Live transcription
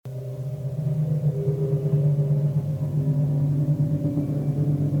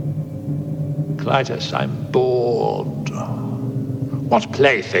Clytus, I'm bored. What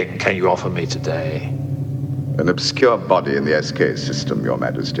plaything can you offer me today? An obscure body in the SK system, Your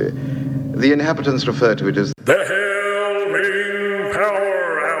Majesty. The inhabitants refer to it as the Hellming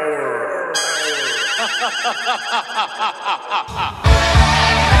Power Hour.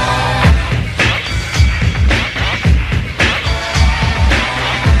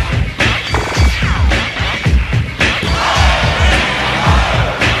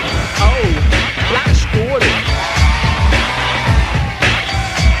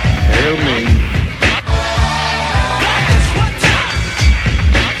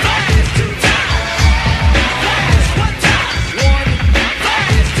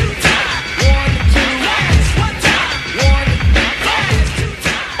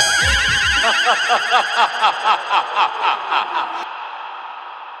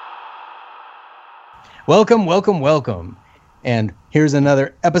 Welcome, welcome, welcome. And here's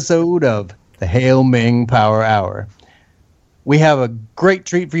another episode of the Hellming Power Hour. We have a great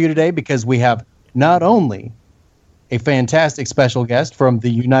treat for you today because we have not only a fantastic special guest from the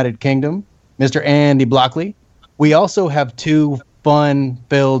United Kingdom, Mr. Andy Blockley, we also have two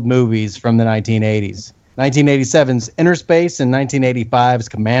fun-filled movies from the 1980s. 1987's Interspace and 1985's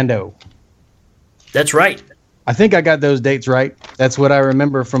Commando. That's right. I think I got those dates right. That's what I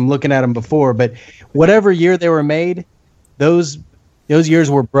remember from looking at them before. But whatever year they were made, those years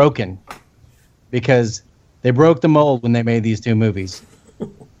were broken because they broke the mold when they made these two movies.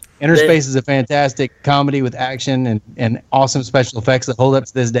 Interspace is a fantastic comedy with action and awesome special effects that hold up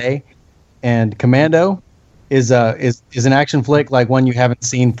to this day. And Commando is an action flick like one you haven't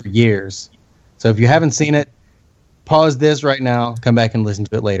seen for years. So if you haven't seen it, pause this right now, come back and listen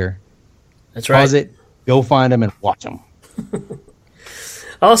to it later. That's right. Pause it, go find them and watch them.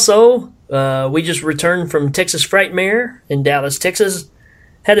 Also, we just returned from Texas Frightmare in Dallas, Texas.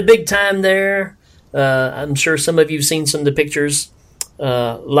 Had a big time there. I'm sure some of you have seen some of the pictures.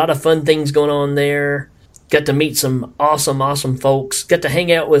 A lot of fun things going on there. Got to meet some awesome folks. Got to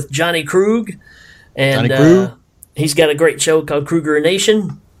hang out with Johnny Krug. And he's got a great show called Kruger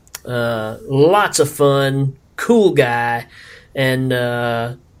Nation. Lots of fun. Cool guy.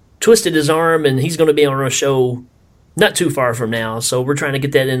 And twisted his arm, and he's going to be on a show not too far from now. So we're trying to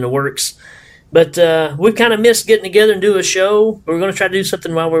get that in the works. But we've kind of missed getting together and do a show. We were going to try to do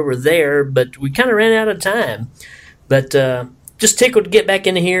something while we were there, but we kind of ran out of time. But just tickled to get back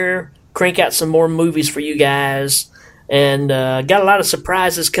in here, crank out some more movies for you guys, and got a lot of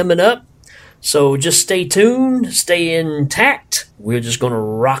surprises coming up. So just stay tuned, stay intact. We're just going to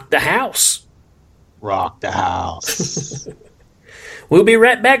rock the house. Rock the house. We'll be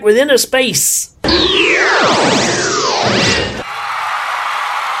right back with Interspace.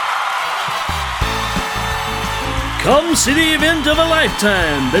 Come see the event of a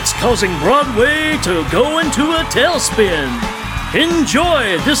lifetime that's causing Broadway to go into a tailspin.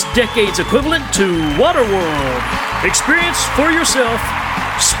 Enjoy this decade's equivalent to Waterworld. Experience for yourself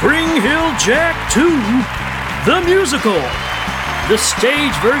Spring Hill Jack 2, the musical. The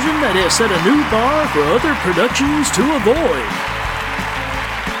stage version that has set a new bar for other productions to avoid.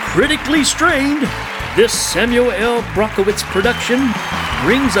 Critically strained, this Samuel L. Brockovich production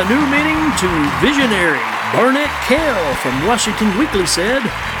brings a new meaning to visionary. Barnett Cale from Washington Weekly said,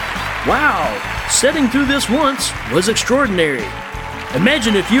 "Wow, sitting through this once was extraordinary.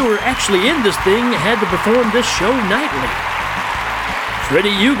 Imagine if you were actually in this thing and had to perform this show nightly."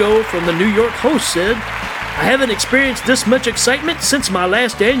 Freddie Hugo from the New York Host said, "I haven't experienced this much excitement since my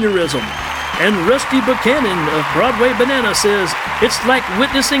last aneurysm." And Rusty Buchanan of Broadway Banana says, "It's like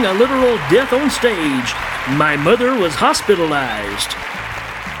witnessing a literal death on stage. My mother was hospitalized."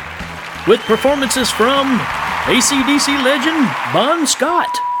 With performances from AC/DC legend Bon Scott.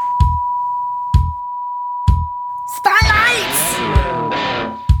 Spotlights!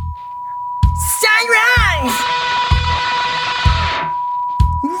 Sunrise!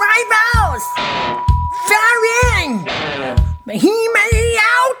 Rivals! Firing! He made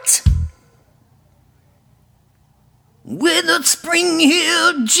out! With a Spring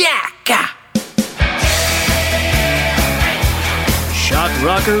Hill Jack! Shock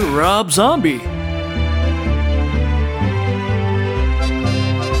rocker Rob Zombie.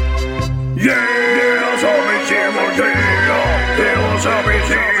 Yeah, zombie jam, oh yeah, zombie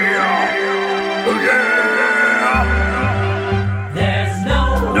jam, oh yeah. There's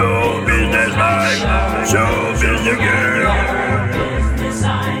no business like show business again. business I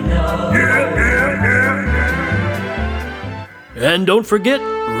know. Yeah. And don't forget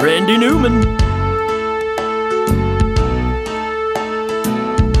Randy Newman.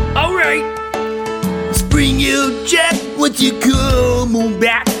 Alright, Spring Hill Jack, won't you come on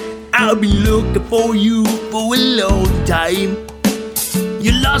back? I've been looking for you for a long time.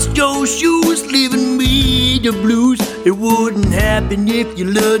 You lost your shoes, leaving me the blues. It wouldn't happen if you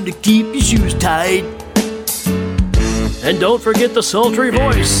learned to keep your shoes tight. And don't forget the sultry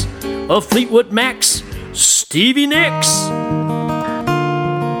voice of Fleetwood Mac's Stevie Nicks.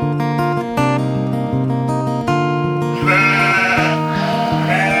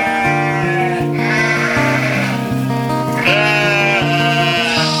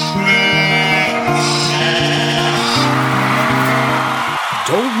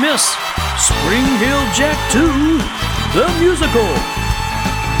 Don't miss Spring Hill Jack 2, the musical.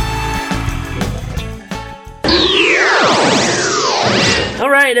 All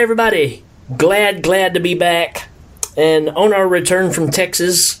right, everybody. Glad to be back. And on our return from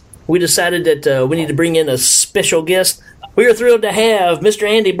Texas, we decided that we need to bring in a special guest. We are thrilled to have Mr.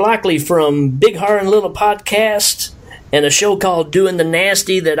 Andy Blockley from Big Horror and Little Podcast and a show called Doing the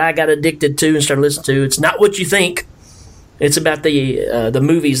Nasty that I got addicted to and started listening to. It's not what you think. It's about the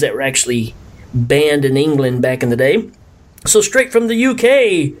movies that were actually banned in England back in the day. So straight from the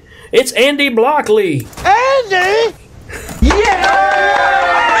UK, it's Andy Blockley. Andy! Yeah!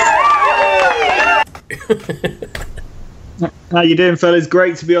 How you doing, fellas?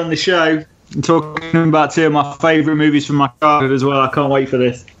 Great to be on the show and talking about two of my favourite movies from my childhood as well. I can't wait for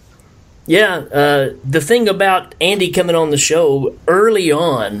this. Yeah, the thing about Andy coming on the show early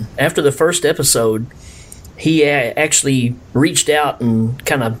on, after the first episode, he actually reached out and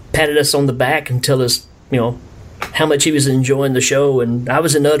kind of patted us on the back and told us, how much he was enjoying the show, and I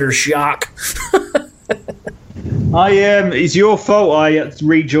was in utter shock. It's your fault I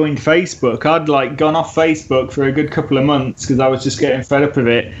rejoined Facebook. I'd gone off Facebook for a good couple of months because I was just getting fed up with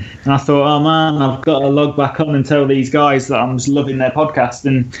it, and I thought, oh man, I've got to log back on and tell these guys that I'm just loving their podcast.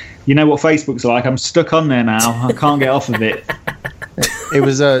 And you know what Facebook's like? I'm stuck on there now. I can't get off of it. It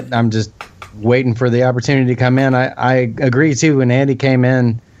was I'm just waiting for the opportunity to come in. I agree too. When Andy came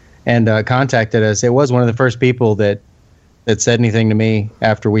in and contacted us, it was one of the first people that said anything to me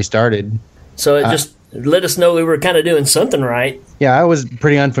after we started. So it just let us know we were kind of doing something right. Yeah, I was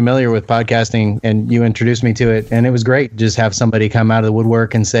pretty unfamiliar with podcasting, and you introduced me to it, and it was great. Just have somebody come out of the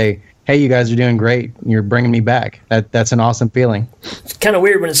woodwork and say, "Hey, you guys are doing great. You're bringing me back." That's an awesome feeling. It's kind of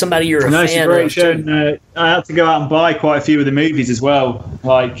weird when it's somebody you're a fan of. It's a great show. And, I had to go out and buy quite a few of the movies as well.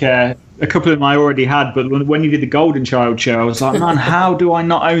 A couple of them I already had, but when you did the Golden Child show, I was like, man, how do I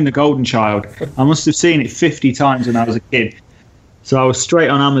not own the Golden Child? I must have seen it 50 times when I was a kid. So I was straight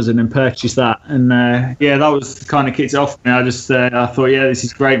on Amazon and purchased that. And that was kind of kicked it off for me. I thought, yeah, this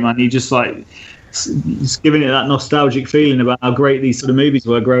is great, man. You just giving it that nostalgic feeling about how great these sort of movies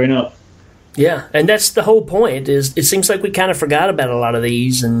were growing up. Yeah, and that's the whole point. Is it seems like we kind of forgot about a lot of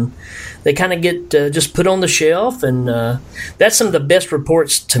these, and they kind of get just put on the shelf. And that's some of the best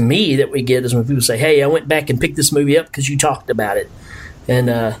reports to me that we get is when people say, "Hey, I went back and picked this movie up because you talked about it," and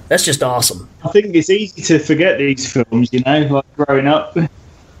that's just awesome. I think it's easy to forget these films, growing up,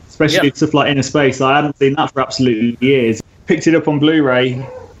 especially stuff like Inner Space. I hadn't seen that for absolutely years. Picked it up on Blu-ray.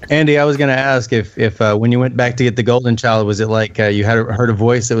 Andy, I was going to ask if when you went back to get the Golden Child, was it like you had heard a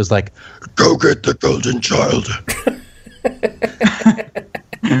voice that was like, "Go get the Golden Child."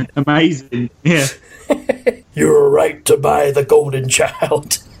 Amazing. Yeah. You're right to buy the Golden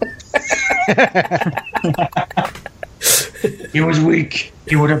Child. He was weak.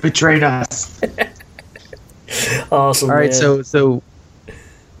 He would have betrayed us. Awesome. All right, man. so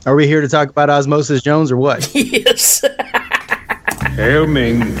are we here to talk about Osmosis Jones or what? Yes. Hail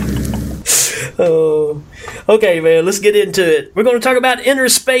Ming. Oh, okay, man. Let's get into it. We're going to talk about Inner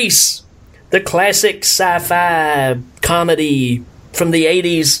Space, the classic sci-fi comedy from the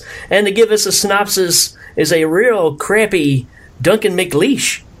 80s. And to give us a synopsis is a real crappy Duncan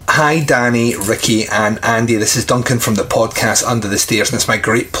McLeish. Hi Danny, Ricky and Andy, this is Duncan from the podcast Under the Stairs, and it's my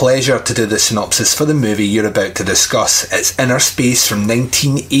great pleasure to do the synopsis for the movie you're about to discuss. It's Inner Space from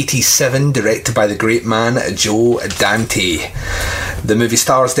 1987, directed by the great man Joe Dante. The movie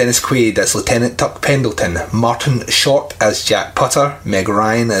stars Dennis Quaid as Lieutenant Tuck Pendleton, Martin Short as Jack Putter, Meg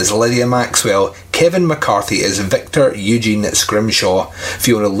Ryan as Lydia Maxwell, Kevin McCarthy as Victor Eugene Scrimshaw,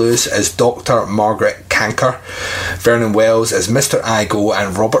 Fiona Lewis as Dr. Margaret Canker, Vernon Wells as Mr. Igo,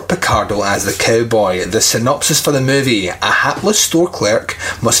 and Robert Picardo as the cowboy. The synopsis for the movie: a hapless store clerk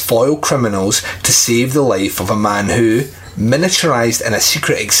must foil criminals to save the life of a man who, miniaturized in a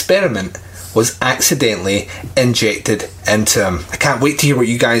secret experiment, was accidentally injected into him. I can't wait to hear what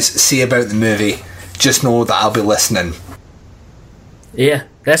you guys say about the movie. Just know that I'll be listening. Yeah,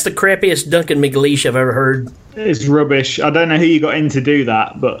 that's the crappiest Duncan McLeish I've ever heard. It's rubbish. I don't know who you got in to do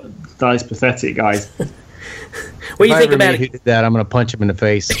that, but that is pathetic, guys. What do you think about Who it? did that? I'm going to punch him in the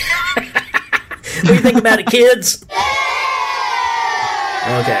face. What do you think about it, kids?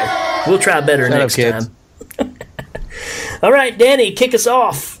 Okay, we'll try better Shut next up, kids. time. All right, Danny, kick us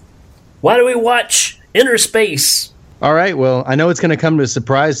off. Why do we watch Inner Space? All right, well, I know it's going to come to a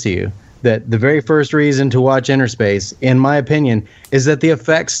surprise to you that the very first reason to watch Inner Space, in my opinion, is that the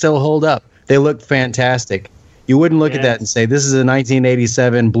effects still hold up. They look fantastic. You wouldn't look at that and say, this is a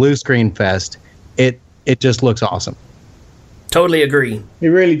 1987 blue screen fest. It just looks awesome. Totally agree. It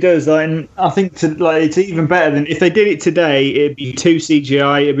really does. And I think it's even better than if they did it today. It'd be too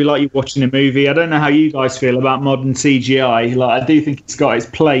CGI. It'd be like you're watching a movie. I don't know how you guys feel about modern CGI. Like, I do think it's got its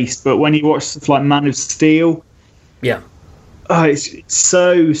place, but when you watch stuff like Man of Steel, yeah, it's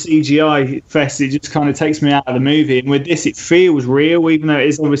so CGI fest. It just kind of takes me out of the movie. And with this, it feels real, even though it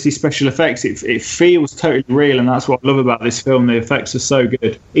is obviously special effects. It feels totally real, and that's what I love about this film. The effects are so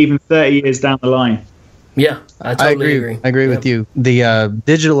good, even 30 years down the line. Yeah, I totally agree. I agree with you. The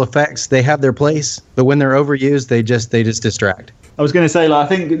digital effects, they have their place, but when they're overused, they just distract. I was going to say, like, I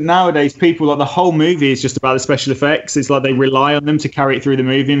think nowadays people, like, the whole movie is just about the special effects. It's like they rely on them to carry it through the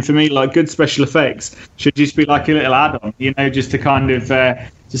movie. And for me, like, good special effects should just be like a little add-on, you know, just to kind of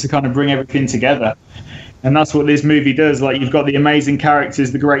bring everything together. And that's what this movie does. Like, you've got the amazing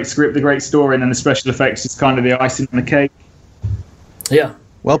characters, the great script, the great story, and then the special effects is kind of the icing on the cake. Yeah.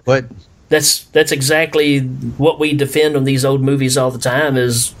 Well put. That's exactly what we defend on these old movies all the time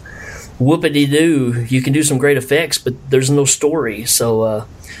is whoopity-doo. You can do some great effects, but there's no story. So,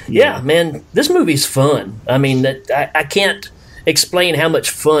 yeah, man, this movie's fun. I mean, I can't explain how much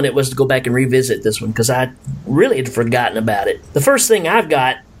fun it was to go back and revisit this one because I really had forgotten about it. The first thing I've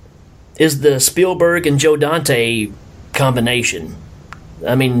got is the Spielberg and Joe Dante combination.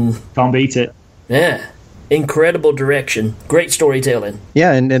 I mean... Can't beat it. Yeah. Incredible direction, great storytelling.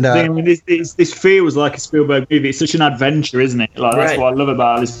 Yeah, and this feels like a Spielberg movie. It's such an adventure, isn't it? Like that's what I love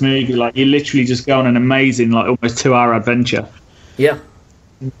about this movie. Like you literally just go on an amazing, like almost 2-hour adventure. Yeah.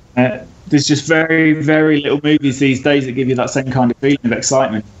 There's just very, very little movies these days that give you that same kind of feeling of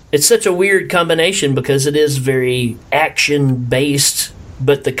excitement. It's such a weird combination because it is very action based,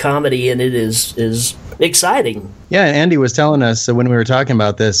 but the comedy in it is exciting. Yeah, Andy was telling us when we were talking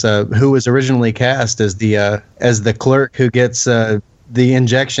about this who was originally cast as the clerk who gets the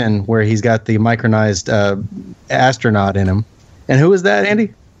injection where he's got the micronized astronaut in him. And who was that,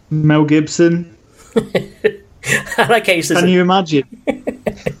 Andy? Mel Gibson. I like how you said. Can you imagine?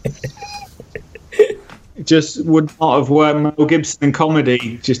 Just would not have worked. Mel Gibson and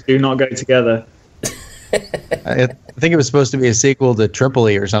comedy just do not go together. I think it was supposed to be a sequel to Triple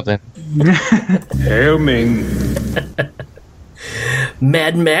E or something. Hail Ming.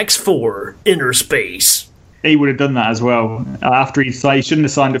 Mad Max 4, Inner Space. He would have done that as well. After he shouldn't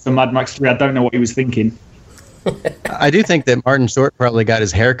have signed up for Mad Max 3. I don't know what he was thinking. I do think that Martin Short probably got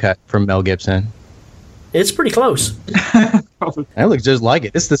his haircut from Mel Gibson. It's pretty close. That looks just like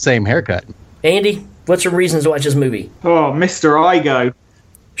it. It's the same haircut. Andy, what's your reasons to watch this movie? Oh, Mr. Igo.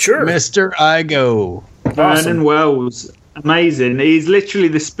 Sure. Mr. Igo. Vernon Wells. Amazing. He's literally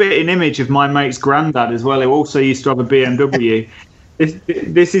the spitting image of my mate's granddad as well, who also used to have a BMW.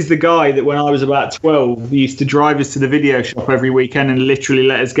 This is the guy that when I was about 12 used to drive us to the video shop every weekend and literally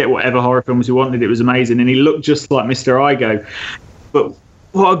let us get whatever horror films we wanted. It was amazing. And he looked just like Mr. Igo. But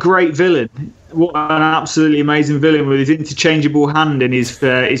what a great villain. What an absolutely amazing villain with his interchangeable hand and his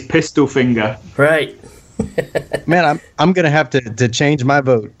pistol finger. Right. Man, I'm going to have to change my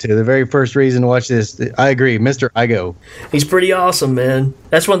vote to the very first reason to watch this. I agree, Mr. Igo. He's pretty awesome, man.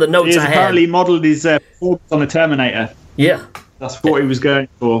 That's one of the notes I had. Apparently modelled his performance on the Terminator. Yeah. That's what he was going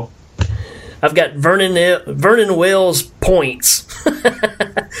for. I've got Vernon Wells points.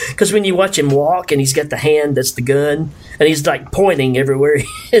 Because when you watch him walk and he's got the hand that's the gun, and he's like pointing everywhere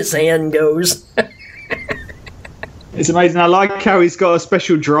his hand goes. It's amazing. I like how he's got a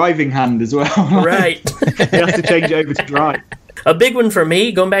special driving hand as well. Right. He has to change it over to drive. A big one for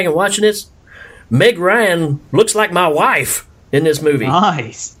me, going back and watching this, Meg Ryan looks like my wife in this movie.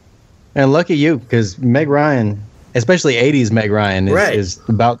 Nice. And lucky you, because Meg Ryan, especially 80s Meg Ryan, is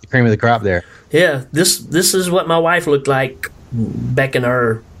about the cream of the crop there. Yeah, this is what my wife looked like back in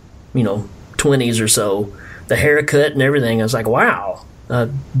our, 20s or so. The haircut and everything. I was like, wow. I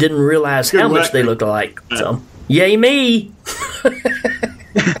didn't realize how much they looked alike. So, yay me!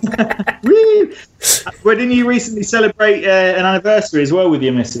 Well, didn't you recently celebrate an anniversary as well with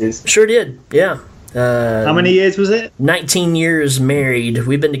your missus? Sure did, yeah. How many years was it? 19 years married.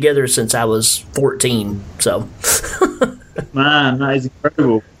 We've been together since I was 14, so. Man, that is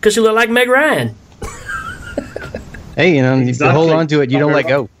incredible. Because you look like Meg Ryan. Hey, you hold on to it, you don't let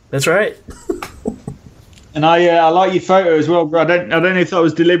go. That's right. And I like your photo as well, bro. I don't know if that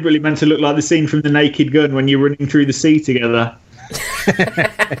was deliberately meant to look like the scene from The Naked Gun when you're running through the sea together.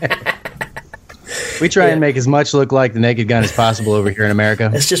 We try and make as much look like The Naked Gun as possible over here in America.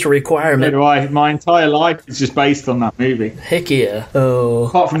 It's just a requirement. My entire life is just based on that movie. Heck yeah. Oh.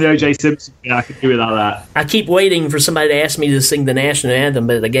 Apart from the O.J. Simpson, I could do without that. I keep waiting for somebody to ask me to sing the national anthem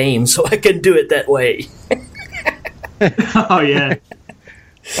at the game so I can do it that way. Oh, yeah.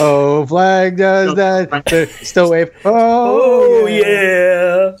 Oh, flag does that. Still wave. Oh,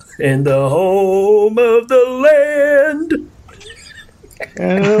 yeah. In the home of the land.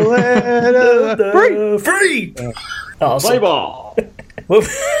 And the land of the free. Awesome. Play ball. We're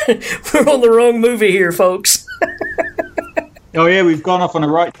on the wrong movie here, folks. Oh, yeah, we've gone off on a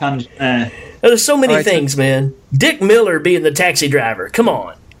right tangent there. There's so many things, man. Dick Miller being the taxi driver. Come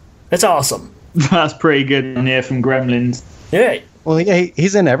on. That's awesome. That's pretty good on here from Gremlins. Yeah. Well, yeah,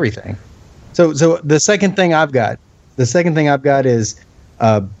 he's in everything. So the second thing I've got is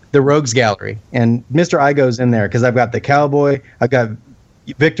the Rogues Gallery, and Mr. Igo's in there because I've got the cowboy, I've got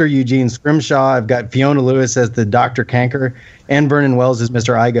Victor Eugene Scrimshaw, I've got Fiona Lewis as the Dr. Canker, and Vernon Wells as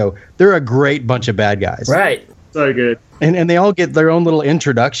Mr. Igo. They're a great bunch of bad guys. Right. So good. And they all get their own little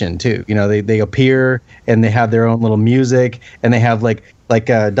introduction too. You know, they appear and they have their own little music, and they have like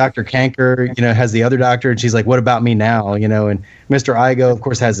Dr. Canker, you know, has the other doctor, and she's like, "What about me now?" You know, and Mr. Igo, of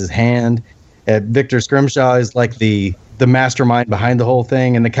course, has his hand. Victor Scrimshaw is like the mastermind behind the whole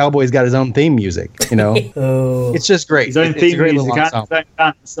thing, and the cowboy's got his own theme music. You know, It's just great. His own it's theme a great music. little ensemble.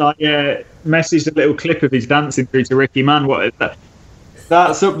 Dance. I messaged a little clip of his dancing through to Ricky Mann. What is that?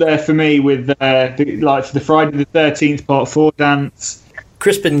 That's up there for me with the Friday the 13th Part 4 dance.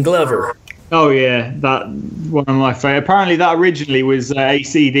 Crispin Glover. Oh yeah, that one of my favorite. Apparently, that originally was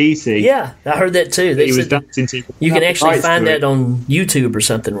AC/DC. Yeah, I heard that too. He was dancing to. You can actually find that on YouTube or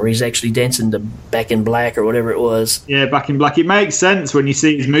something, where he's actually dancing to Back in Black or whatever it was. Yeah, Back in Black. It makes sense when you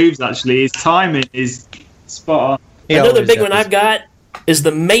see his moves. Actually, his timing is spot on. Another big one I've got is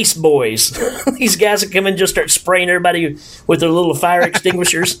the Mace Boys. These guys that come in and just start spraying everybody with their little fire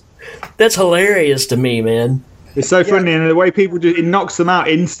extinguishers. That's hilarious to me, man. It's so funny, and the way people do it knocks them out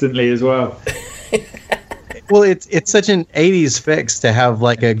instantly as well. Well, it's such an 80s fix to have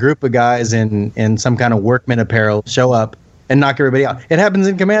like a group of guys in some kind of workman apparel show up and knock everybody out. It happens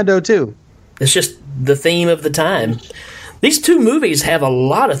in Commando too. It's just the theme of the time. These two movies have a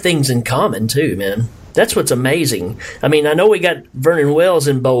lot of things in common too, man. That's what's amazing. I mean, I know we got Vernon Wells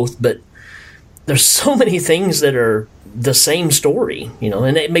in both, but there's so many things that are the same story, you know,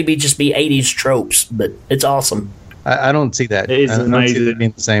 and it may just be 80s tropes, but it's awesome. I don't see that. It is amazing. I don't see that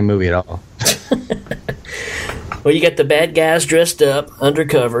being the same movie at all. Well, you got the bad guys dressed up,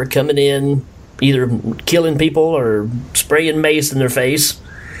 undercover, coming in, either killing people or spraying mace in their face.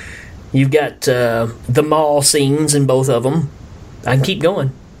 You've got the mall scenes in both of them. I can keep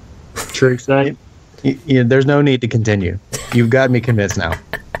going. True state. There's no need to continue. You've got me convinced now.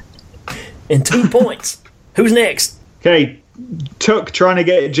 And 2 points. Who's next? Okay, Tuck trying to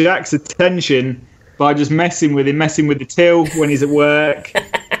get Jack's attention by just messing with the till when he's at work.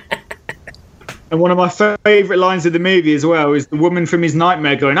 And one of my favourite lines of the movie as well is the woman from his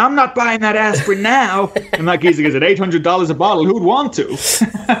nightmare going, "I'm not buying that aspirin now." And that geezer goes, "At $800 a bottle, who'd want to?"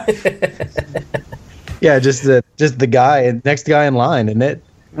 Yeah, just the guy, next guy in line, isn't it?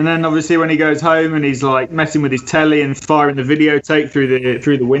 And then obviously when he goes home and he's like messing with his telly and firing the videotape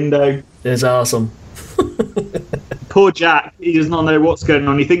through the window. It's awesome. Poor Jack, he does not know what's going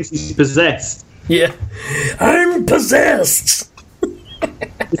on. He thinks he's possessed. Yeah. I'm possessed.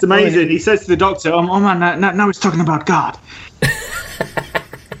 It's amazing. He says to the doctor, "Oh man, now he's talking about God."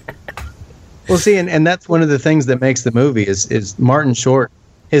 Well, see, and that's one of the things that makes the movie is Martin Short.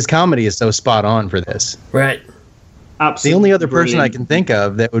 His comedy is so spot on for this. Right. Absolutely. The only other person brilliant. I can think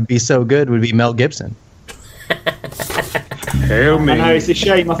of that would be so good would be Mel Gibson. Hail me. I know, it's a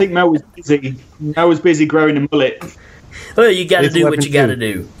shame. I think Mel was busy. Mel was busy growing a mullet. Well, you got to Lethal do what Weapon you got to 2.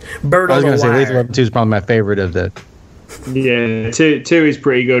 do. Bird I was on going the to say wire. Lethal Weapon 2 is probably my favorite of the. Yeah, two is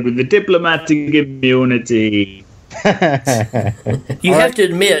pretty good with the diplomatic immunity. You have to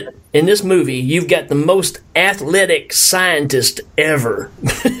admit, in this movie, you've got the most athletic scientist ever.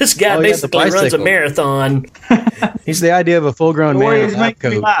 This guy the basically runs a bicycle. marathon. It's the idea of a full-grown man Always in a lab makes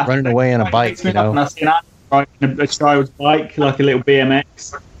me coat laugh. running away on a It bike. makes me You laugh when know, I see an adult riding a child's bike, like a little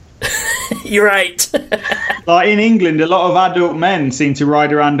BMX. You're right. Like in England, a lot of adult men seem to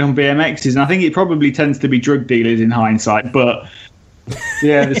ride around on BMXs, and I think it probably tends to be drug dealers in hindsight. But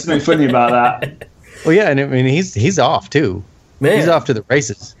yeah, there's something funny about that. well, yeah, and I mean he's off too. Man. He's off to the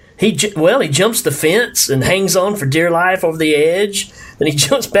races. He jumps the fence and hangs on for dear life over the edge. Then he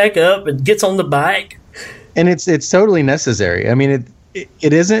jumps back up and gets on the bike. And it's totally necessary. I mean,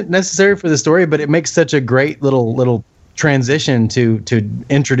 it isn't necessary for the story, but it makes such a great little transition to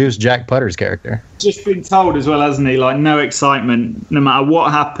introduce Jack Putter's character. Just been told as well, hasn't he? Like, no excitement, no matter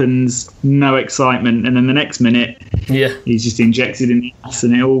what happens, no excitement, and then the next minute, he's just injected in the ass,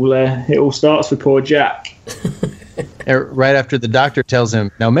 and it all starts for poor Jack. Right after the doctor tells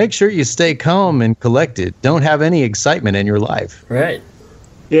him, "Now make sure you stay calm and collected. Don't have any excitement in your life." Right.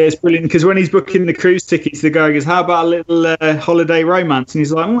 Yeah, it's brilliant because when he's booking the cruise tickets, the guy goes, "How about a little holiday romance?" And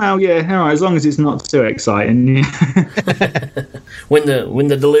he's like, "Well, yeah, all right, as long as it's not too exciting." When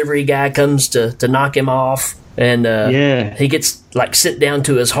the delivery guy comes to knock him off, and he gets like sit down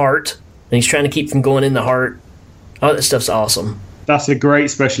to his heart, and he's trying to keep from going in the heart. Oh, that stuff's awesome. That's a great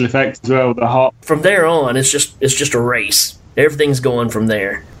special effect as well. The heart. From there on, it's just a race. Everything's going from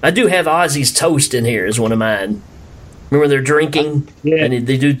there. I do have Ozzy's toast in here as one of mine. Remember they're drinking, and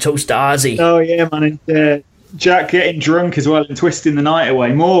they do toast to Ozzy. Oh yeah, man! And Jack getting drunk as well and twisting the night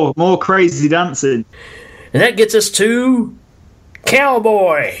away. More crazy dancing. And that gets us to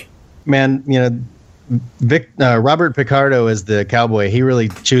Cowboy. Man, Robert Picardo is the cowboy. He really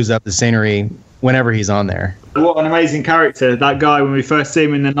chews up the scenery whenever he's on there. What an amazing character, that guy, when we first see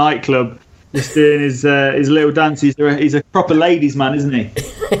him in the nightclub, just doing his little dance. He's a proper ladies' man, isn't he?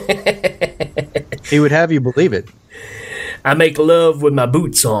 He would have you believe it. I make love with my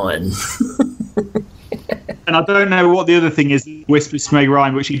boots on. And I don't know what the other thing is, whispers to Meg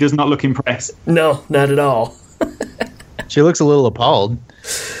Ryan, but she does not look impressed. No, not at all. She looks a little appalled.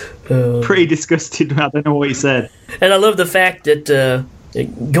 Pretty disgusted. I don't know what he said. And I love the fact that,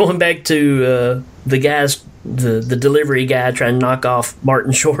 going back to the delivery guy trying to knock off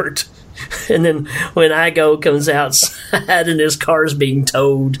Martin Short, and then when Igo comes outside and his car's being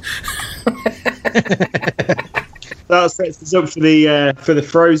towed. That sets us up for the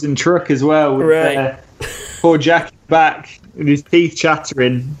frozen truck as well. With, right. Poor Jack back with his teeth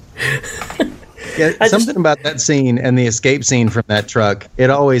chattering. Yeah, something about that scene and the escape scene from that truck, it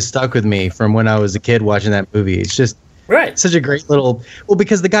always stuck with me from when I was a kid watching that movie. It's just such a great little... Well,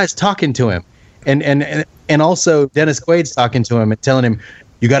 because the guy's talking to him. And also Dennis Quaid's talking to him and telling him,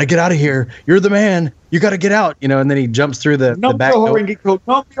 "You got to get out of here. You're the man. You got to get out." And then he jumps through the back door.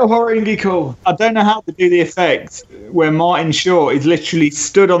 Not your horror. I don't know how to do the effect where Martin Short is literally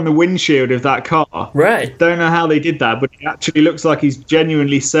stood on the windshield of that car. Right. Don't know how they did that, but it actually looks like he's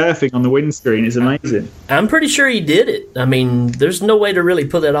genuinely surfing on the windscreen. It's amazing. I'm pretty sure he did it. I mean, there's no way to really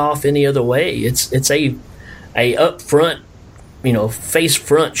pull that off any other way. It's a up front, face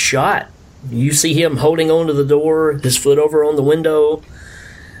front shot. You see him holding onto the door, his foot over on the window.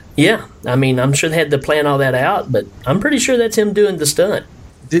 Yeah, I mean, I'm sure they had to plan all that out, but I'm pretty sure that's him doing the stunt.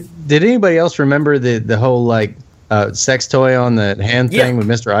 Did anybody else remember the whole sex toy on the hand thing with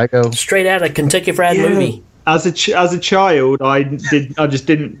Mr. Igo? Straight out of Kentucky Fried Movie. As a child, I just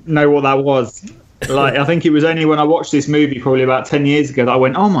didn't know what that was. Like, I think it was only when I watched this movie probably about 10 years ago that I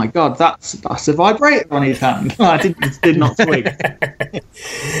went, "Oh my god, that's a vibrator on his hand." I did not twig.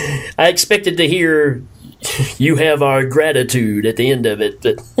 I expected to hear "You have our gratitude" at the end of it,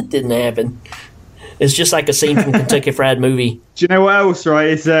 but it didn't happen. It's just like a scene from Kentucky Fried Movie. Do you know what else, right?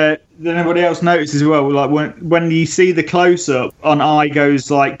 Is that anybody else noticed as well? Like when you see the close-up on Igo's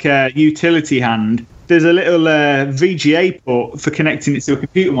utility hand, there's a little VGA port for connecting it to a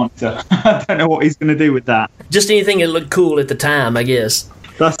computer monitor. I don't know what he's going to do with that. Just anything that looked cool at the time, I guess.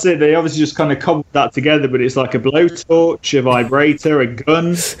 That's it. They obviously just kind of cobbled that together, but it's like a blowtorch, a vibrator, a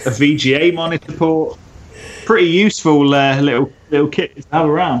gun, a VGA monitor port. Pretty useful little kit to have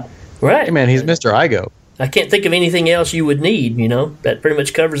around. Right. Hey man, he's Mr. Igo. I can't think of anything else you would need, That pretty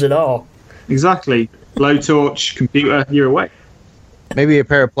much covers it all. Exactly. Blowtorch, computer, you're away. Maybe a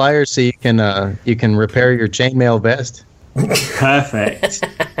pair of pliers so you can repair your chainmail vest. Perfect.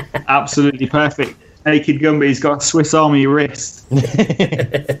 Absolutely perfect. Naked gun, but he's got a Swiss Army wrist.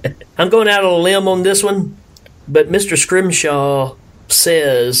 I'm going out on a limb on this one, but Mr. Scrimshaw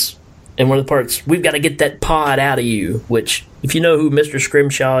says in one of the parts, "We've got to get that pod out of you," which, if you know who Mr.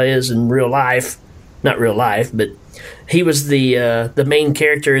 Scrimshaw is in real life, not real life, but he was the main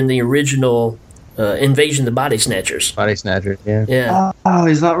character in the original Invasion of the Body Snatchers. Body Snatchers, yeah. Yeah. Oh,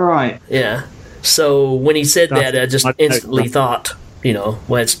 is that right? Yeah. So when he said that, I just instantly thought,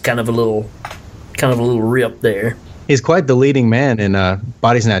 well, it's kind of a little rip there. He's quite the leading man in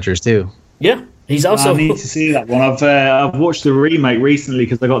Body Snatchers too. Yeah. He's also. I need to see that one. I've watched the remake recently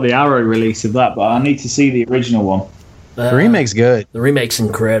because I got the Arrow release of that, but I need to see the original one. The remake's good. The remake's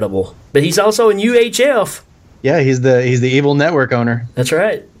incredible. But he's also in UHF. Yeah, he's the evil network owner. That's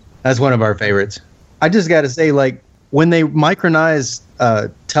right. That's one of our favorites. I just got to say, when they micronize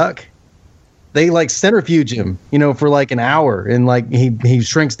Tuck, they like centrifuge him, for like an hour, and like he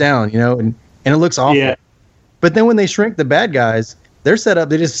shrinks down, and it looks awful. Yeah. But then when they shrink the bad guys, they're set up.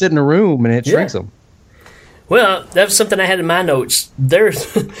 They just sit in a room and it shrinks them. Well, that was something I had in my notes. Their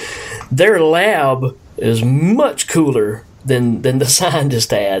lab is much cooler than the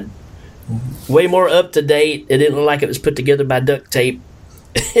scientist had. Way more up to date. It didn't look like it was put together by duct tape.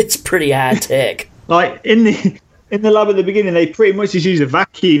 It's pretty high tech. Like in the lab at the beginning, they pretty much just use a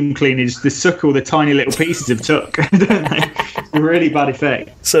vacuum cleaner just to suck all the tiny little pieces of tuck, don't they? It's a really bad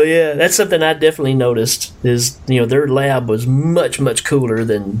effect. So yeah, that's something I definitely noticed. Is their lab was much cooler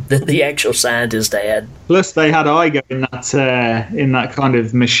than the actual scientist had. Plus, they had Igo in that kind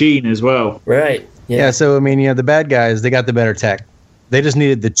of machine as well. Right. Yeah. So I mean, the bad guys, they got the better tech. They just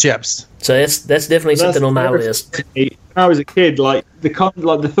needed the chips. So that's definitely something on my list. When I was a kid, like the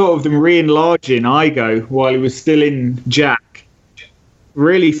thought of them re-enlarging Igo while he was still in Jack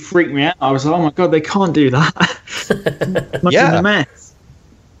really freaked me out. I was like, oh my god, they can't do that. Yeah, a mess.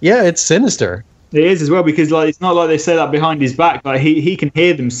 Yeah, it's sinister. It is as well, because like it's not like they say that behind his back. Like he can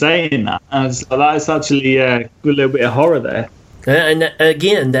hear them saying that. And that's actually a little bit of horror there. And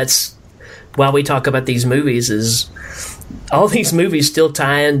again, that's why we talk about these movies. Is all these movies still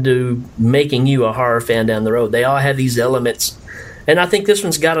tie into making you a horror fan down the road. They all have these elements. And I think this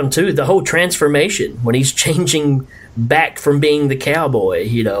one's got them too. The whole transformation, when he's changing back from being the cowboy,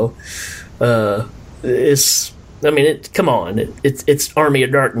 come on. It's Army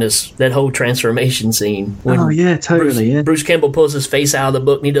of Darkness, that whole transformation scene. Oh, yeah, totally, Bruce Campbell pulls his face out of the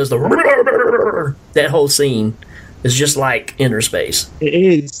book and he does that whole scene is just like Inner Space. It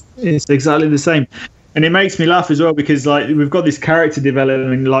is. It's exactly the same. And it makes me laugh as well, because like we've got this character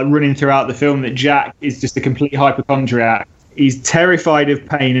development like running throughout the film that Jack is just a complete hypochondriac. He's terrified of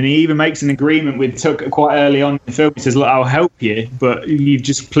pain, and he even makes an agreement with Tuck quite early on in the film. He says, look, I'll help you, but you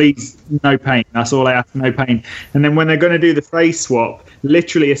just please, no pain. That's all I ask, no pain. And then when they're going to do the face swap,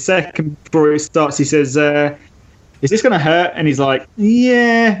 literally a second before it starts, he says, is this going to hurt? And he's like,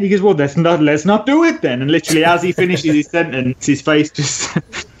 yeah. He goes, well, let's not do it then. And literally as he finishes his sentence, his face just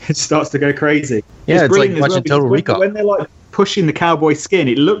starts to go crazy. Yeah, it's like watching Total Recall. When they're like pushing the cowboy skin,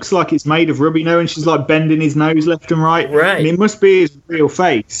 it looks like it's made of rubber, and she's like bending his nose left and right. Right. And it must be his real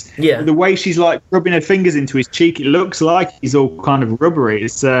face. Yeah. But the way she's like rubbing her fingers into his cheek, it looks like he's all kind of rubbery.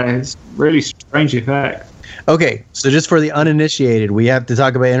 It's really strange effect. Okay, so just for the uninitiated, we have to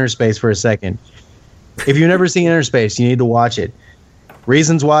talk about Inner Space for a second. If you've never seen Inner Space, you need to watch it.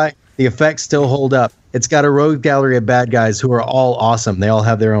 Reasons why: the effects still hold up. It's got a rogue gallery of bad guys who are all awesome. They all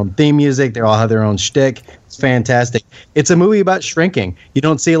have their own theme music. They all have their own shtick. It's fantastic. It's a movie about shrinking. You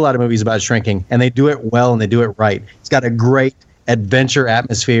don't see a lot of movies about shrinking, and they do it well and they do it right. It's got a great adventure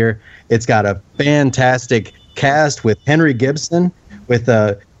atmosphere. It's got a fantastic cast with Henry Gibson, with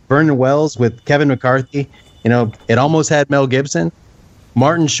Vernon Wells, with Kevin McCarthy. It almost had Mel Gibson,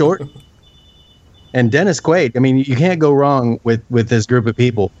 Martin Short, and Dennis Quaid. I mean, you can't go wrong with this group of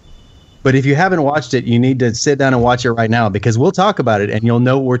people. But if you haven't watched it, you need to sit down and watch it right now, because we'll talk about it and you'll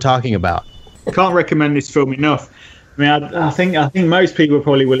know what we're talking about. Can't recommend this film enough. I mean, I think most people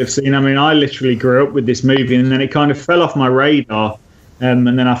probably will have seen. I mean, I literally grew up with this movie, and then it kind of fell off my radar, and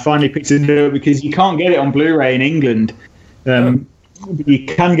then I finally picked it up because you can't get it on Blu-ray in England. You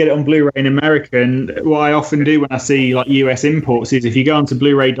can get it on Blu-ray in America, and what I often do when I see like US imports is if you go onto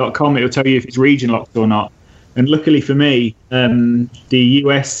Blu-ray.com, it'll tell you if it's region locked or not. And luckily for me, the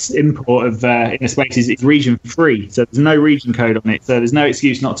US import of Inner Space is region free, so there's no region code on it. So there's no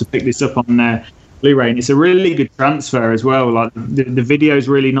excuse not to pick this up on Blu-ray. And it's a really good transfer as well. Like the video is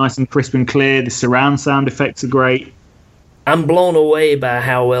really nice and crisp and clear. The surround sound effects are great. I'm blown away by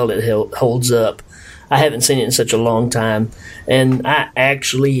how well it holds up. I haven't seen it in such a long time, and I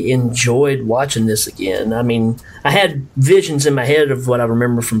actually enjoyed watching this again. I mean, I had visions in my head of what I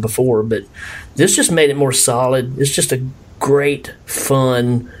remember from before, but this just made it more solid. It's just a great,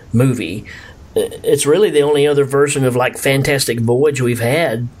 fun movie. It's really the only other version of like Fantastic Voyage we've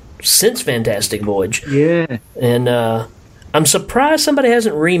had since Fantastic Voyage. Yeah. And I'm surprised somebody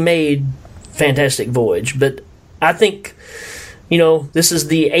hasn't remade Fantastic Voyage, but I think, this is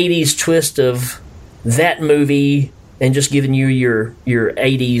the 80s twist of that movie and just giving you your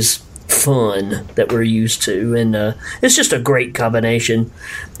 80s fun that we're used to, and it's just a great combination,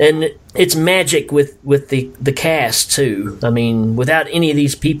 and it's magic with the cast too. I mean, without any of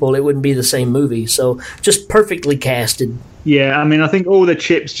these people, it wouldn't be the same movie. So just perfectly casted. Yeah, I mean, I think all the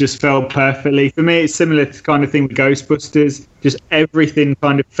chips just fell perfectly. For me, it's similar to kind of thing with Ghostbusters. Just everything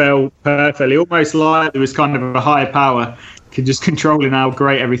kind of fell perfectly, almost like there was kind of a higher power just controlling how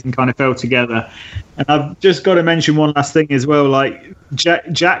great everything kind of fell together. And I've just got to mention one last thing as well. Like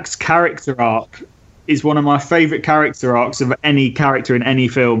Jack's character arc is one of my favourite character arcs of any character in any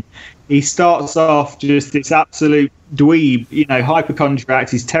film. He starts off just this absolute dweeb, you know, hypochondriac.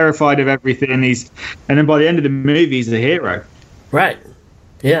 He's terrified of everything. And then by the end of the movie, he's a hero. Right.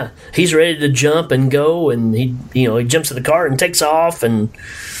 Yeah. He's ready to jump and go, and he jumps in the car and takes off, and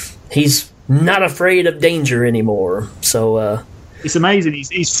he's not afraid of danger anymore. So it's amazing.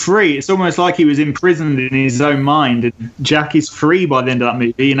 He's free. It's almost like he was imprisoned in his own mind. And Jack is free by the end of that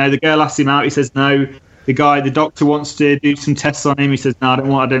movie. You know, the girl asks him out. He says no. The doctor wants to do some tests on him. He says, no,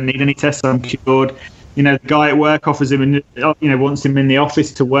 I don't need any tests. I'm cured. You know, the guy at work offers him, wants him in the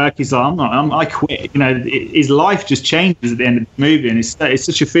office to work. He's like, I quit. You know, his life just changes at the end of the movie, and it's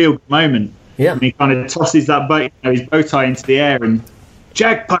such a feel-good moment. Yeah. And he kind of tosses that his bow tie into the air, and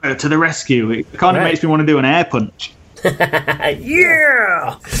Jack Potter to the rescue. It kind of makes me want to do an air punch.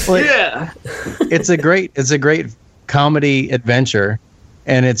 Yeah. Well, yeah. It's a great comedy adventure,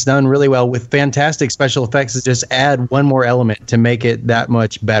 and it's done really well with fantastic special effects. To just add one more element to make it that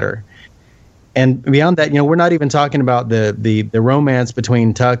much better. And beyond that, we're not even talking about the romance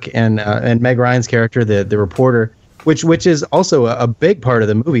between Tuck and Meg Ryan's character, the reporter, which is also a big part of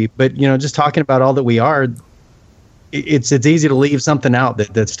the movie. But just talking about all that we are, it's easy to leave something out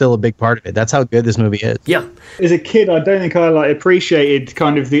that's still a big part of it. That's how good this movie is. Yeah. As a kid, I don't think I appreciated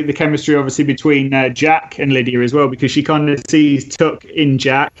kind of the chemistry, obviously, between Jack and Lydia as well, because she kind of sees Tuck in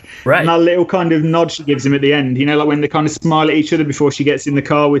Jack. Right. And that little kind of nod she gives him at the end, like when they kind of smile at each other before she gets in the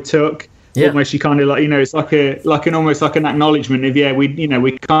car with Tuck. Yeah. Almost she kind of it's almost like an acknowledgement of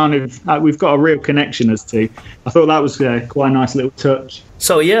we've got a real connection as to. I thought that was quite a nice little touch.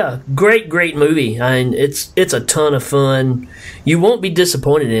 So yeah, great movie. I mean, it's a ton of fun. You won't be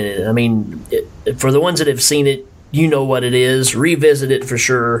disappointed in it. I mean, for the ones that have seen it, you know what it is. Revisit it for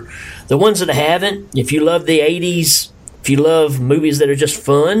sure. The ones that haven't, if you love the 80s, if you love movies that are just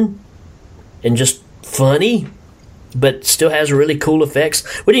fun and just funny, but still has really cool effects.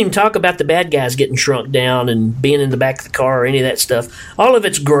 We didn't even talk about the bad guys getting shrunk down and being in the back of the car or any of that stuff. All of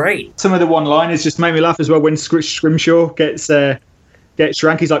it's great. Some of the one-liners just made me laugh as well. When Scrimshaw gets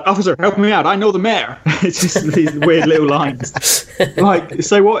shrunk, he's like, "Officer, help me out. I know the mayor." It's just these weird little lines. Like,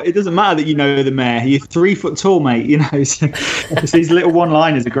 so what? It doesn't matter that you know the mayor. You're 3 foot tall, mate. It's these little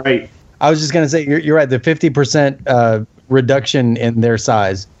one-liners are great. I was just going to say, you're right. The 50% reduction in their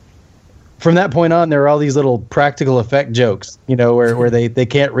size. From that point on, there are all these little practical effect jokes, where they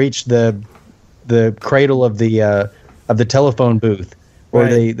can't reach the cradle of the telephone booth, or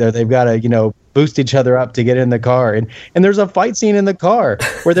right. they've got to boost each other up to get in the car, and there's a fight scene in the car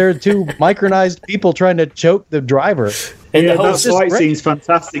where there are two micronized people trying to choke the driver. And the whole fight scene's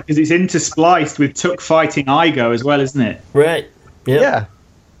fantastic because it's interspliced with Tuck fighting Igo as well, isn't it? Right. Yep.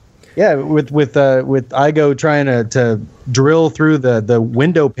 Yeah, with Igo trying to drill through the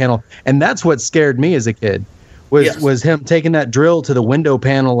window panel, and that's what scared me as a kid, was him taking that drill to the window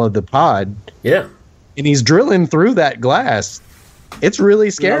panel of the pod. Yeah, and he's drilling through that glass. It's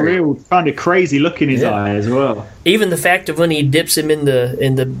really scary. Real kind of crazy look in his eye as well. Even the fact of when he dips him in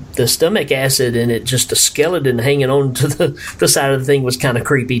the stomach acid and it just a skeleton hanging on to the side of the thing was kind of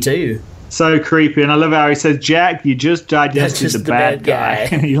creepy too. So creepy, and I love how he says, "Jack, you just digested the bad guy."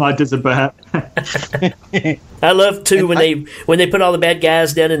 He does a bad. I love too when they put all the bad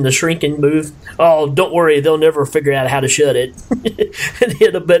guys down in the shrinking booth. Oh, don't worry, they'll never figure out how to shut it. And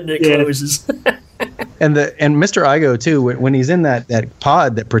hit a button and it closes. And Mr. Igo too, when he's in that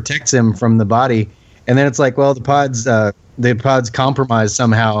pod that protects him from the body, and then it's like, well, the pod's compromised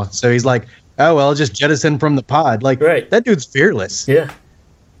somehow, so he's like, oh well, just jettison from the pod. Like, right. That dude's fearless. Yeah.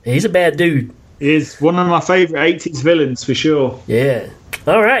 He's a bad dude. He's one of my favourite 80s villains for sure. Yeah.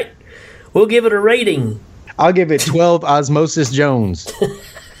 All right. We'll give it a rating. I'll give it 12 Osmosis Jones.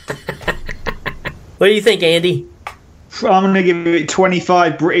 What do you think, Andy? I'm going to give it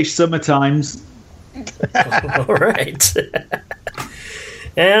 25 British Summertimes. All right.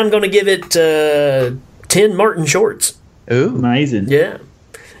 And I'm going to give it 10 Martin Shorts. Ooh. Amazing. Yeah.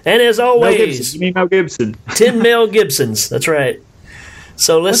 And as always... You mean Mel Gibson? 10 Mel Gibsons. That's right.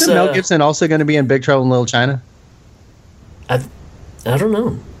 So let's. Wasn't Mel Gibson also going to be in Big Trouble in Little China? I don't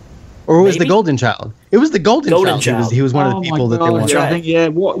know. Or was the Golden Child? It was the Golden Child. He was one of the people that they wanted. I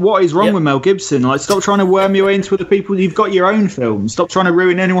think, what is wrong with Mel Gibson? Like, stop trying to worm your way into other people. You've got your own film. Stop trying to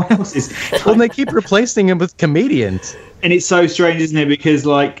ruin anyone else's. Well, they keep replacing him with comedians. And it's so strange, isn't it? Because,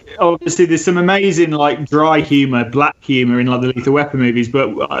 like, obviously there's some amazing, like, dry humour, black humour in, like, the Lethal Weapon movies.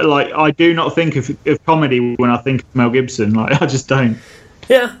 But, like, I do not think of comedy when I think of Mel Gibson. Like, I just don't.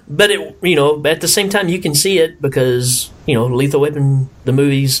 Yeah, but at the same time, you can see it because Lethal Weapon, the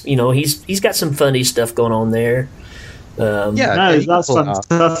movies. He's got some funny stuff going on there. That's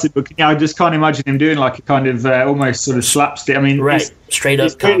fantastic. But I just can't imagine him doing like a kind of almost sort of slapstick. I mean, straight up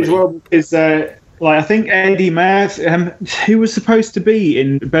it's great as well because I think Eddie Murphy, who was supposed to be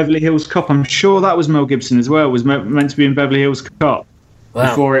in Beverly Hills Cop. I'm sure that was Mel Gibson as well. Was meant to be in Beverly Hills Cop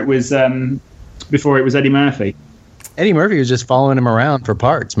before it was Eddie Murphy. Eddie Murphy was just following him around for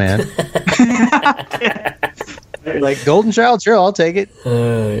parts, man. Like Golden Child, sure, I'll take it.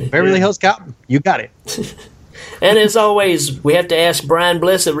 Beverly Hills Cop, you got it. And as always, we have to ask Brian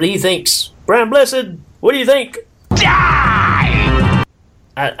Blessed what he thinks. Brian Blessed, what do you think? Die!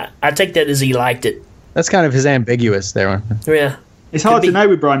 I take that as he liked it. That's kind of his ambiguous there. Yeah. It's hard to know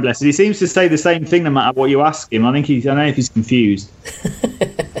with Brian Blessed. He seems to say the same thing no matter what you ask him. I don't know if he's confused.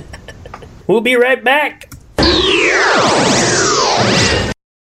 We'll be right back.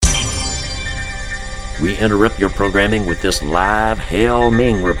 We interrupt your programming with this live Hail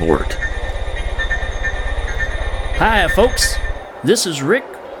Ming report. Hi, folks. This is Rick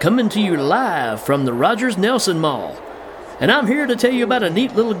coming to you live from the Rogers Nelson Mall. And I'm here to tell you about a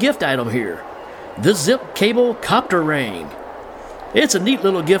neat little gift item here. The Zip Cable Copter Ring. It's a neat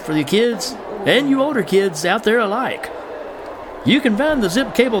little gift for the kids and you older kids out there alike. You can find the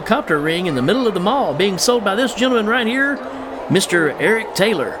Zip Cable Copter Ring in the middle of the mall being sold by this gentleman right here, Mr. Eric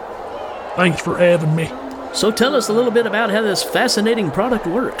Taylor. Thanks for having me. So tell us a little bit about how this fascinating product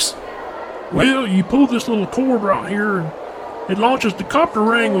works. Well, you pull this little cord right here and it launches the copter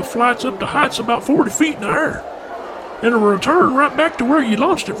ring with flights up to heights about 40 feet in the air. And it'll return right back to where you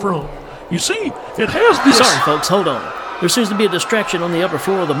launched it from. You see, it has this... Sorry, folks, hold on. There seems to be a distraction on the upper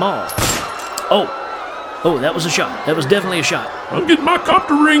floor of the mall. Oh, that was a shot. That was definitely a shot. I'm getting my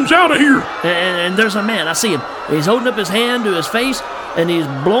copter rings out of here. And there's a man. I see him. He's holding up his hand to his face, and he's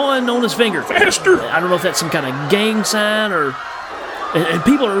blowing on his finger. Faster! I don't know if that's some kind of gang sign or... And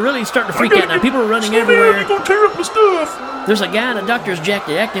people are really starting to freak out now. People are running everywhere. You're going to tear up my stuff. There's a guy in a doctor's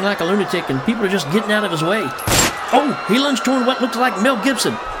jacket acting like a lunatic, and people are just getting out of his way. Oh, he lunged toward what looks like Mel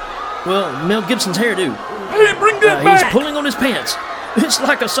Gibson. Well, Mel Gibson's hairdo. Hey, bring that back. He's pulling on his pants. It's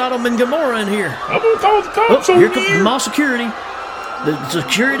like a Sodom and Gomorrah in here. I'm going to call the cops on Here you. comes mall security. The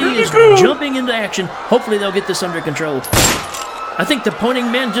security is jumping into action. Hopefully they'll get this under control. I think the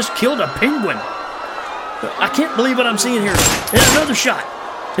pointing man just killed a penguin. I can't believe what I'm seeing here. And another shot.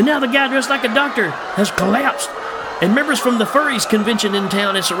 And now the guy dressed like a doctor has collapsed. And members from the Furries convention in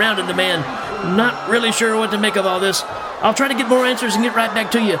town have surrounded the man. Not really sure what to make of all this. I'll try to get more answers and get right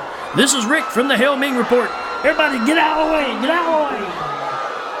back to you. This is Rick from the Hail Ming Report. Everybody get out of the way! Get out of the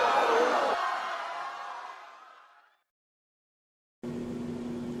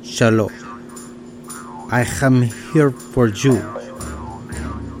way! Shalom. I am here for you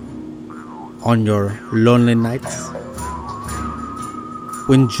on your lonely nights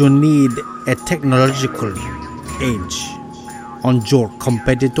when you need a technological edge on your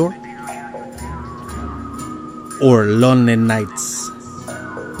competitor, or lonely nights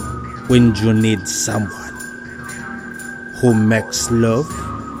when you need someone who makes love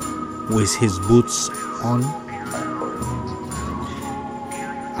with his boots on.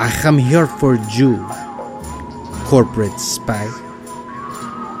 I am here for you, corporate spy,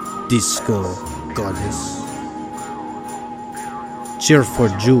 disco goddess. Cheer for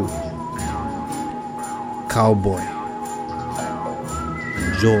you, cowboy,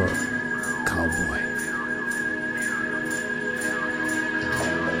 your cowboy.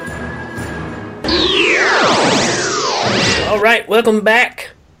 All right, welcome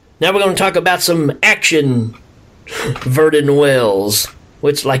back. Now we're going to talk about some action. Vernon Wells,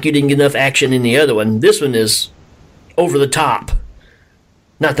 which, like, you didn't get enough action in the other one. This one is over the top.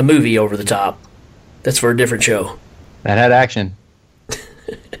 Not the movie Over the Top. That's for a different show. That had action.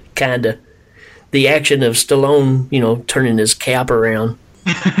 Kinda. The action of Stallone, turning his cap around.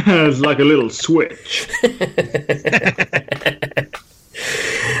 It's like a little switch.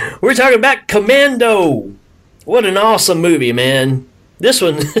 We're talking about Commando. What an awesome movie, man. This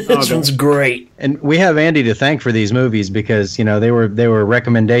one's great. And we have Andy to thank for these movies because, they were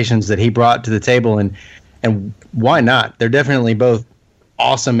recommendations that he brought to the table, and why not? They're definitely both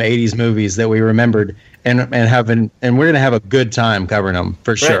awesome 80s movies that we remembered and we're going to have a good time covering them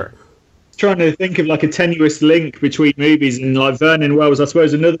for sure. Trying to think of like a tenuous link between movies, and like Vernon Wells, I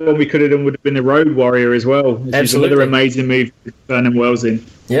suppose another one we could have done would have been The Road Warrior as well. Which Absolutely. is another amazing movie with Vernon Wells in.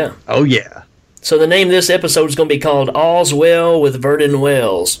 Yeah. Oh yeah. So the name of this episode is going to be called All's Well with Vernon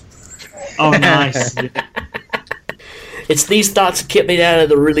Wells. Oh, nice. It's these thoughts that kept me out of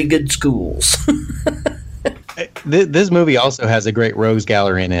the really good schools. This movie also has a great rogues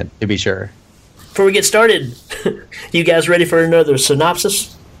gallery in it, to be sure. Before we get started, you guys ready for another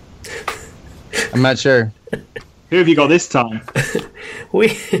synopsis? I'm not sure. Who have you got this time?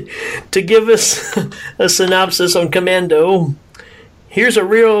 To give us a synopsis on Commando, here's a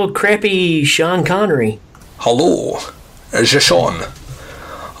real crappy Sean Connery. Hello, is this Sean?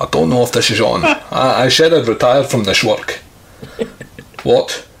 I don't know if this is on. I said I'd retired from this work.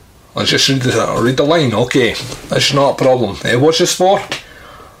 What? I just read the line. Okay, that's not a problem. What's this for?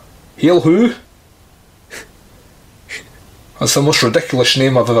 Hail who? That's the most ridiculous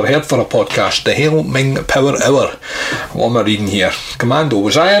name I've ever heard for a podcast. The Hail Ming Power Hour. What am I reading here? Commando.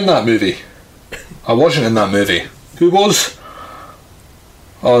 Was I in that movie? I wasn't in that movie. Who was?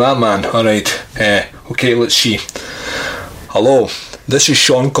 Oh, that man. Alright. Okay, let's see. Hello, this is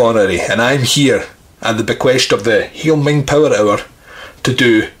Sean Connery, and I'm here at the bequest of the Hail Ming Power Hour to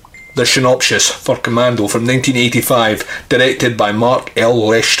do the synopsis for Commando from 1985, directed by Mark L.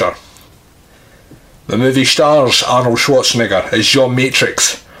 Lester. The movie stars Arnold Schwarzenegger as John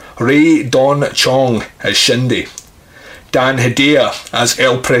Matrix, Ray Dawn Chong as Cindy, Dan Hedaya as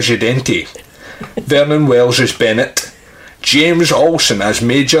El Presidente, Vernon Wells as Bennett, James Olsen as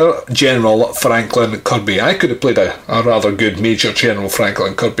Major General Franklin Kirby. I could have played a rather good Major General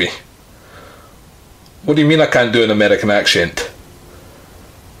Franklin Kirby. What do you mean I can't do an American accent?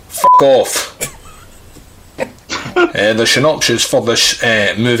 Fuck off. The synopsis for this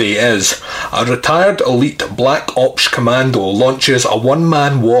movie is: a retired elite black ops commando launches a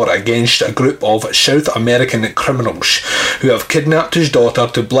one-man war against a group of South American criminals who have kidnapped his daughter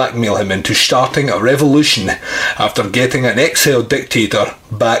to blackmail him into starting a revolution after getting an exiled dictator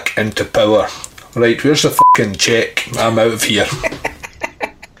back into power. Right, where's the fucking check? I'm out of here.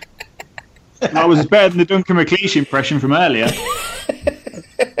 That was better than the Duncan McLeish impression from earlier.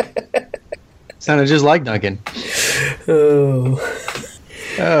 Sounded just like Duncan.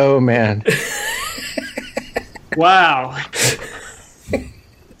 Oh man. Wow.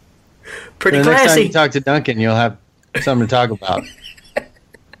 Pretty the classy. Next time you talk to Duncan, you'll have something to talk about.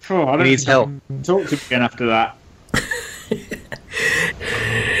 He needs help. Talk to me again after that.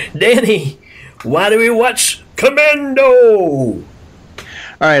 Danny, why do we watch Commando? All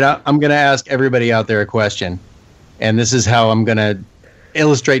right, I'm going to ask everybody out there a question, and this is how I'm going to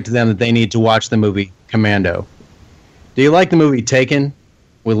illustrate to them that they need to watch the movie Commando. Do you like the movie Taken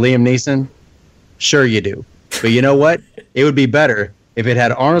with Liam Neeson? Sure you do. But you know what? It would be better if it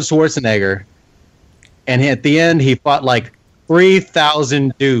had Arnold Schwarzenegger, and at the end he fought like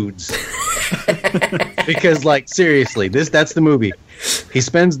 3,000 dudes. Because, like, seriously, that's the movie. He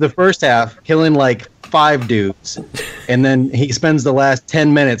spends the first half killing like 5 dudes, and then he spends the last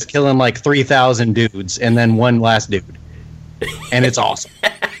 10 minutes killing like 3,000 dudes, and then one last dude. And it's awesome.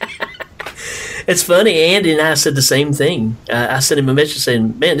 It's funny. Andy and I said the same thing. I sent him a message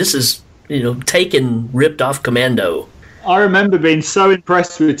saying, "Man, this is Taken ripped off Commando." I remember being so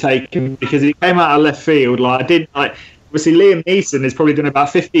impressed with Taken because it came out of left field. Obviously Liam Neeson has probably done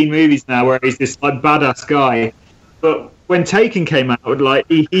about 15 movies now where he's this like badass guy, but when Taken came out,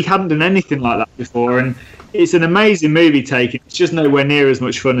 he hadn't done anything like that before, and it's an amazing movie. Taken. It's just nowhere near as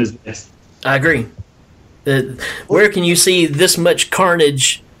much fun as this. I agree. Where can you see this much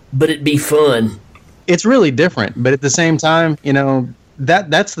carnage, but it be fun? It's really different, but at the same time,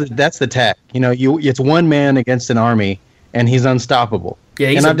 that's the tag. It's one man against an army, and he's unstoppable. Yeah,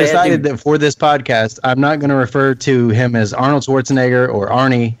 and I've decided that for this podcast, I'm not going to refer to him as Arnold Schwarzenegger or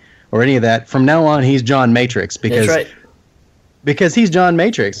Arnie or any of that. From now on, he's John Matrix because that's right. Because he's John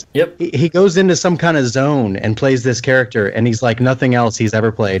Matrix. Yep. He goes into some kind of zone and plays this character, and he's like nothing else he's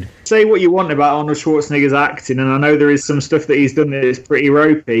ever played. Say what you want about Arnold Schwarzenegger's acting, and I know there is some stuff that he's done that is pretty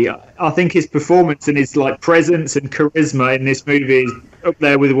ropey. I think his performance and his presence and charisma in this movie is up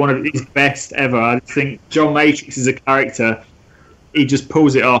there with one of his best ever. I think John Matrix is a character. He just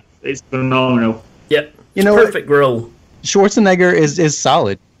pulls it off. It's phenomenal. Yep. Perfect role. Schwarzenegger is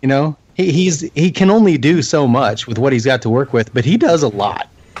solid. He can only do so much with what he's got to work with, but he does a lot.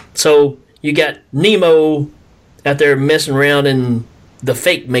 So you got Nemo out there messing around in the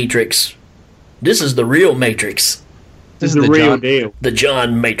fake Matrix. This is the real Matrix. This is the real deal. The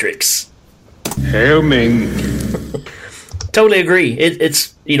John Matrix. Hail Ming. Totally agree.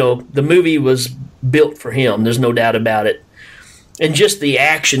 It's the movie was built for him. There's no doubt about it. And just the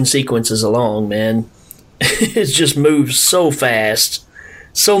action sequences along, man, it just moves so fast.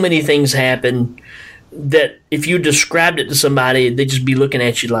 So many things happen that if you described it to somebody, they'd just be looking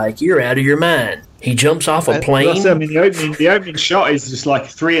at you like, you're out of your mind. He jumps off a plane. The opening shot is just like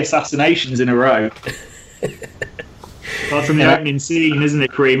 3 assassinations in a row. Apart from the opening scene, isn't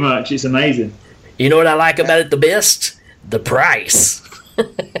it, pretty much? It's amazing. You know what I like about it the best? The price.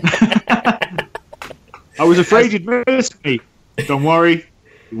 I was afraid you'd miss me. Don't worry,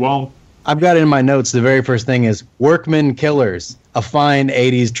 you won't. I've got it in my notes. The very first thing is Workman Killers, a fine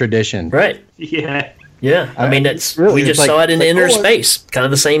 80s tradition. Right. Yeah. Yeah. I mean, it's really, we it's just like- saw it in like, Inner oh, Space. Kind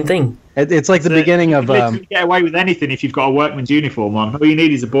of the same thing. It's like the beginning of... You literally get away with anything if you've got a workman's uniform on. All you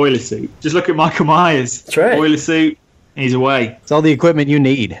need is a boiler suit. Just look at Michael Myers. That's right. Boiler suit, and he's away. It's all the equipment you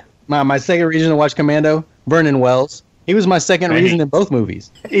need. My second reason to watch Commando, Vernon Wells. He was my second reason in both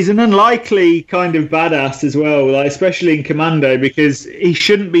movies. He's an unlikely kind of badass as well, like especially in Commando, because he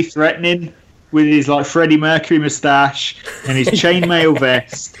shouldn't be threatening with his like Freddie Mercury moustache and his chainmail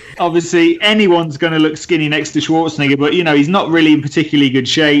vest. Obviously, anyone's going to look skinny next to Schwarzenegger, but you know he's not really in particularly good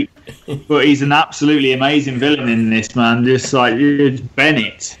shape. But he's an absolutely amazing villain in this, man. Just like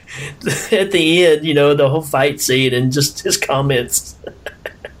Bennett. At the end, you know, the whole fight scene and just his comments.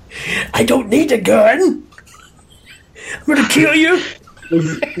 I don't need a gun. I'm going to kill you.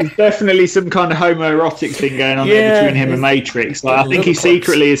 There's definitely some kind of homoerotic thing going on there between him and Matrix. Like, I think he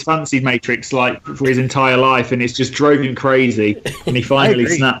secretly has fancied Matrix like for his entire life, and it's just drove him crazy. And he finally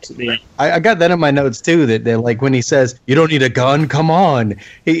snaps at the end. I got that in my notes too. That they're like when he says, "You don't need a gun. Come on."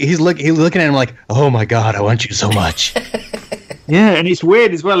 He's looking at him like, "Oh my God, I want you so much." Yeah, and it's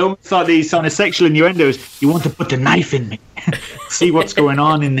weird as well. Almost like these kind of sexual innuendos. You want to put the knife in me? See what's going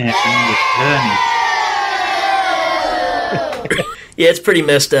on in there. Yeah, it's pretty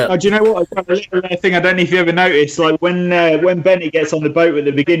messed up. Oh, do you know what? A little thing I don't know if you ever noticed. Like when Benny gets on the boat at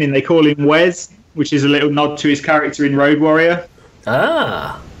the beginning, they call him Wes, which is a little nod to his character in Road Warrior.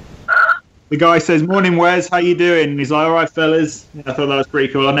 Ah. The guy says, "Morning, Wes. How you doing?" And he's like, "All right, fellas." Yeah, I thought that was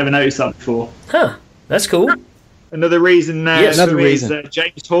pretty cool. I never noticed that before. Huh. That's cool. Another reason another for me reason. is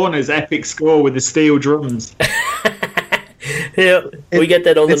James Horner's epic score with the steel drums. Yeah, we get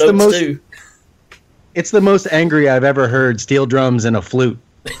that on the notes too. It's the most angry I've ever heard steel drums and a flute.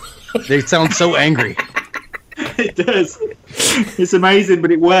 They sound so angry. It does. It's amazing,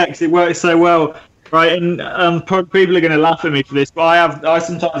 but it works. It works so well. Right, and people are going to laugh at me for this, but I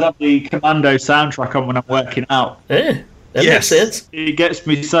sometimes have the Commando soundtrack on when I'm working out. Yeah, that makes sense. It gets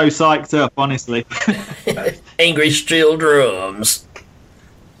me so psyched up, honestly. Angry steel drums.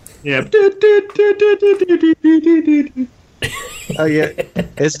 Yeah. Oh yeah,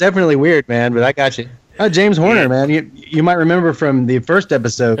 it's definitely weird, man. But I got you. Oh, James Horner, man. You might remember from the first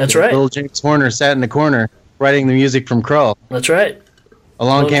episode. That's right. Little James Horner sat in the corner writing the music from Krull. That's right.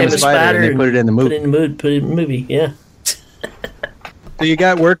 Along came a spider, and they put it in the movie. Put it in the movie. Yeah. So you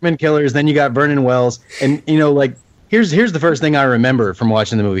got Workman Killers, then you got Vernon Wells, and you know, like here's the first thing I remember from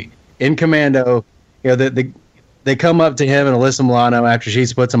watching the movie. In Commando, you know, they come up to him and Alyssa Milano after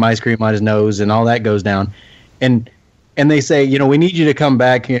she's put some ice cream on his nose and all that goes down, and they say, you know, we need you to come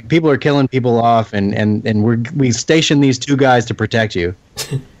back. People are killing people off, and we stationed these two guys to protect you.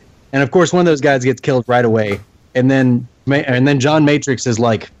 And of course, one of those guys gets killed right away, and then John Matrix is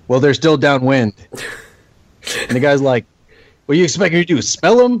like, well, they're still downwind, and the guy's like, what do you expect me to do?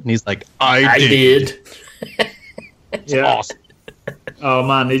 Smell them? And he's like, I did. It's awesome. Oh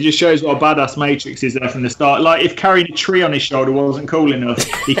man, it just shows what a badass Matrix is there from the start. Like if carrying a tree on his shoulder wasn't cool enough,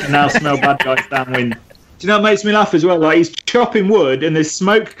 he can now smell bad guys downwind. Do you know what makes me laugh as well? Like he's chopping wood and there's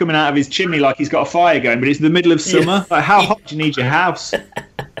smoke coming out of his chimney like he's got a fire going, but it's the middle of summer. Like how hot do you need your house?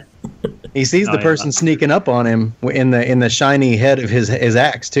 He sees the person sneaking up on him in the shiny head of his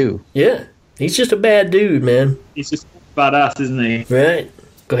axe too. Yeah, he's just a bad dude, man. He's just badass, isn't he? Right.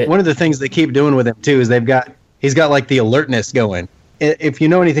 Go ahead. One of the things they keep doing with him too is he's got like the alertness going. If you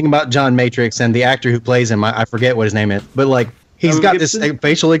know anything about John Matrix and the actor who plays him, I forget what his name is, but like he's got this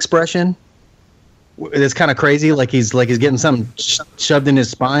facial expression that's kind of crazy, like he's getting something shoved in his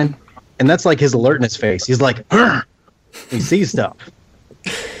spine, and that's like his alertness face. He's like, Hur! He sees stuff.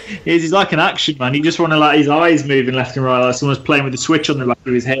 He's like an action man. You just want to like his eyes moving left and right, like someone's playing with a switch on the back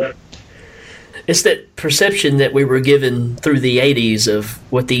of his head. It's that perception that we were given through the 80s of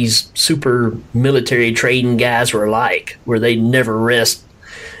what these super military trained guys were like, where they never rest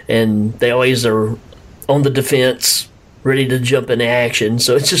and they always are on the defense, ready to jump into action.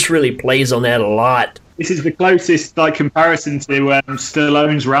 So it just really plays on that a lot. This is the closest like comparison to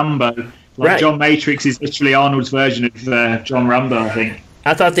Stallone's Rambo. Like Right. John Matrix is literally Arnold's version of John Rambo, I think.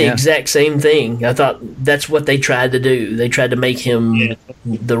 I thought the exact same thing. I thought that's what they tried to do. They tried to make him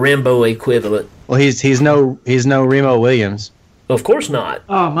the Rambo equivalent. Well, he's no Remo Williams. Of course not.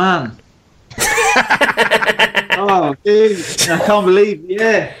 Oh man. Oh dude, I can't believe.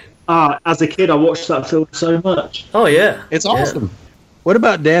 Yeah. As a kid, I watched that film so much. Oh yeah, it's awesome. What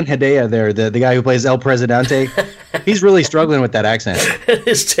about Dan Hedaya there, the guy who plays El Presidente? He's really struggling with that accent.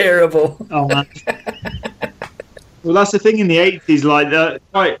 It's terrible. Oh man. Well, that's the thing in the 80s. Like,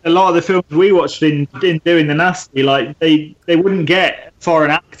 quite a lot of the films we watched in doing the nasty, like they wouldn't get a foreign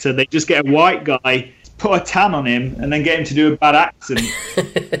actor. They just get a white guy, put a tan on him, and then get him to do a bad accent.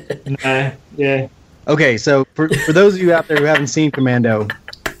 Yeah. Okay, so for those of you out there who haven't seen Commando,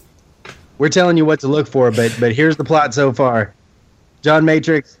 we're telling you what to look for, but here's the plot so far. John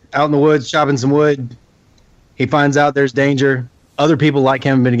Matrix out in the woods chopping some wood. He finds out there's danger. Other people like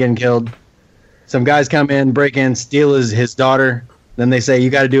him have been getting killed. Some guys come in, break in, steal his daughter. Then they say, you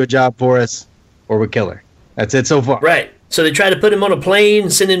got to do a job for us or we'll kill her. That's it so far. Right. So they try to put him on a plane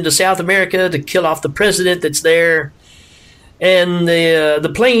and send him to South America to kill off the president that's there. And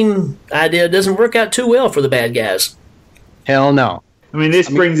the plane idea doesn't work out too well for the bad guys. Hell no. I mean, this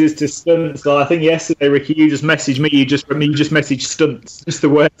brings us to stunts. Like, I think yesterday, Ricky, you just messaged me. You just messaged stunts, just the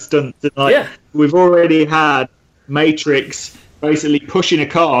word stunts. And we've already had Matrix basically pushing a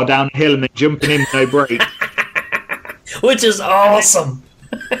car down a hill and then jumping in with no brake, which is awesome.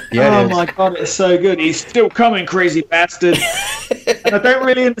 Yeah, my god, it's so good. He's still coming, crazy bastard. And I don't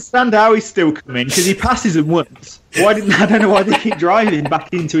really understand how he's still coming because he passes him once. I don't know why they keep driving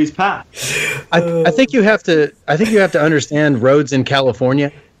back into his path. I think you have to understand roads in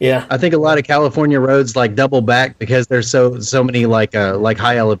California. Yeah, I think a lot of California roads like double back because there's so many like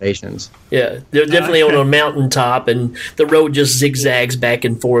high elevations. Yeah, they're definitely on a mountaintop, and the road just zigzags back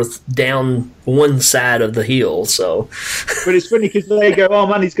and forth down one side of the hill. So, but it's funny because they go, "Oh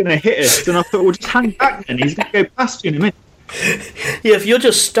man, he's going to hit us," and I thought, "Well, just hang back, then he's going to go past you in a minute." Yeah, if you'll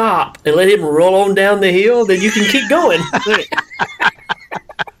just stop and let him roll on down the hill, then you can keep going.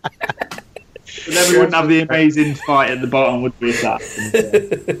 But then we wouldn't have the amazing fight at the bottom, would we?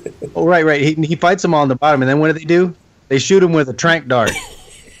 Oh, right. He fights them all on the bottom, and then what do? They shoot him with a tranq dart.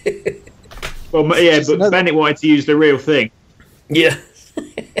 Well, yeah, but Bennett wanted to use the real thing. Yeah.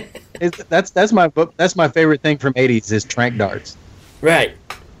 That's my favorite thing from '80s is tranq darts. Right.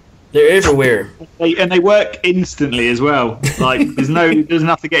 They're everywhere. And they work instantly as well. Like, it doesn't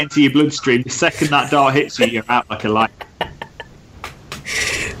have to get into your bloodstream. The second that dart hits you, you're out like a light.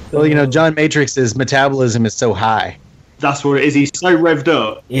 Well, John Matrix's metabolism is so high. That's what it is. He's so revved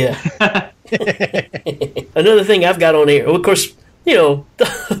up. Yeah. Another thing I've got on here, well, of course, the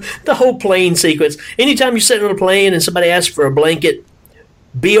whole plane sequence. Anytime you're sitting on a plane and somebody asks for a blanket,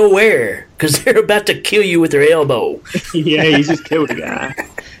 be aware, because they're about to kill you with their elbow. Yeah, he just killed a guy.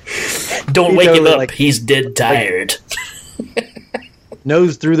 Don't wake him up. He's dead tired.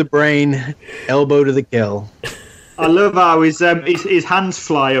 Nose through the brain, elbow to the kill. I love how his hands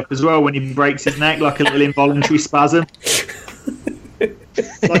fly up as well when he breaks his neck, like a little involuntary spasm.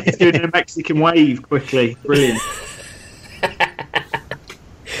 Like he's doing a Mexican wave quickly. Brilliant.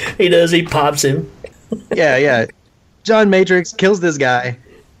 He does. He pops him. Yeah. John Matrix kills this guy,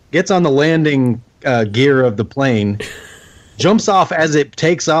 gets on the landing gear of the plane, jumps off as it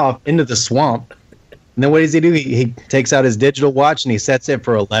takes off into the swamp. And then what does he do? He takes out his digital watch and he sets it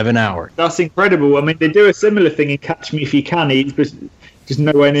for 11 hours. That's incredible. I mean, they do a similar thing in Catch Me If You Can. He's just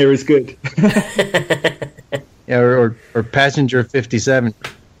nowhere near as good. Yeah, or Passenger 57.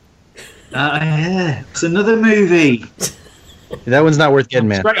 Yeah, it's another movie. That one's not worth getting,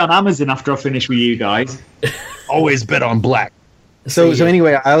 man. Straight on Amazon after I finish with you guys. Always bet on black. So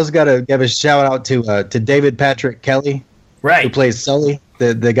anyway, I also got to give a shout out to David Patrick Kelly, right, who plays Sully,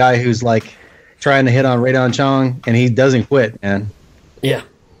 the guy who's like trying to hit on Radon Chong, and he doesn't quit, man. Yeah.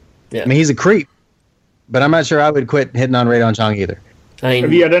 I mean, he's a creep, but I'm not sure I would quit hitting on Radon Chong either. I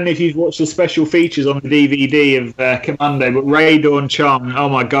don't know if you've watched the special features on the DVD of Commando, but Radon Chong, oh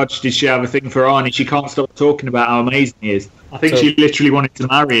my God, did she have a thing for Arnie? She can't stop talking about how amazing he is. I think she literally wanted to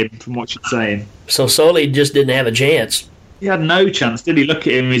marry him, from what she's saying. So Sully just didn't have a chance. He had no chance, did he? Look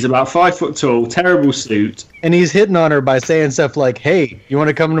at him. He's about 5 foot tall, terrible suit. And he's hitting on her by saying stuff like, hey, you want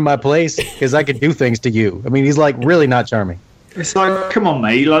to come to my place? Because I could do things to you. I mean, he's like really not charming. It's like, come on,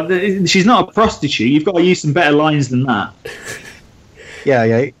 mate. Like, she's not a prostitute. You've got to use some better lines than that.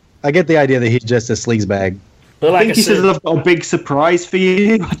 Yeah. I get the idea that he's just a sleazebag. Well, I think he says, I've got a big surprise for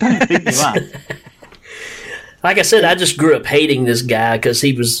you. I don't think you have. Like I said, I just grew up hating this guy because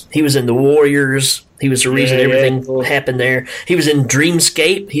he was in the Warriors. He was the reason everything happened there. He was in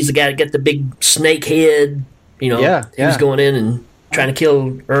Dreamscape. He's the guy that got the big snake head. He was going in and trying to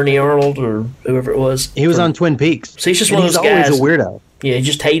kill Ernie Arnold or whoever it was. He was on Twin Peaks. So he's just one of those guys. He's always a weirdo. Yeah, you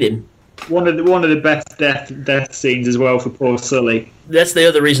just hate him. One of the best death scenes as well for poor Sully. That's the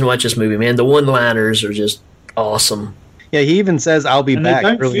other reason to watch this movie, man. The one-liners are just awesome. Yeah, he even says, "I'll be And back." they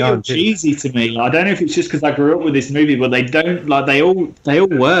don't early feel on, too. cheesy to me. Like, I don't know if it's just because I grew up with this movie, but they don't like they all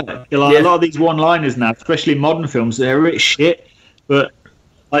work. Like, a lot of these one-liners now, especially in modern films, they're a bit shit. But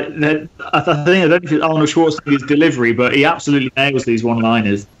like, I don't know if it's Arnold Schwarzenegger's delivery, but he absolutely nails these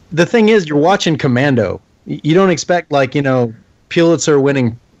one-liners. The thing is, you're watching Commando. You don't expect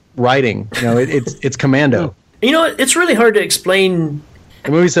Pulitzer-winning writing. It's Commando. You know, it's really hard to explain.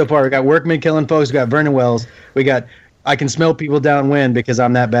 The movie so far, we got Workman killing folks. We got Vernon Wells. We got I can smell people downwind because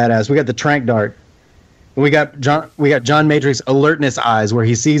I'm that badass. We got the trank dart. And we got John Matrix alertness eyes where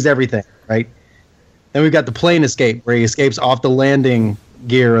he sees everything, right? Then we've got the plane escape where he escapes off the landing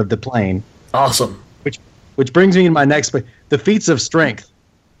gear of the plane. Awesome. Which brings me to my next the feats of strength.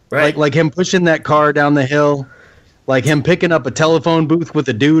 Right. Like him pushing that car down the hill, like him picking up a telephone booth with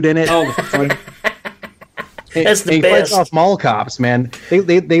a dude in it. Oh, that's the he best. fights off mall cops, man.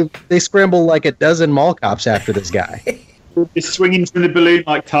 They scramble like a dozen mall cops after this guy. He's swinging from the balloon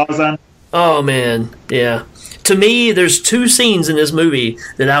like Tarzan. Oh man, yeah. To me, there's two scenes in this movie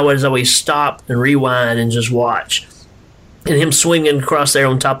that I would always stop and rewind and just watch. And him swinging across there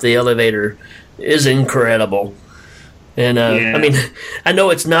on top of the elevator is incredible. And I mean, I know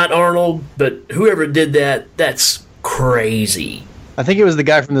it's not Arnold, but whoever did that, that's crazy. I think it was the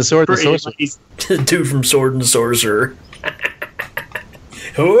guy from the Sword and Sorcerer. The dude from Sword and Sorcerer.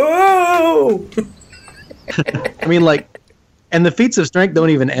 Whoa! I mean, and the feats of strength don't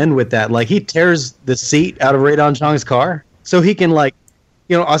even end with that. Like, he tears the seat out of Radon Chong's car so he can,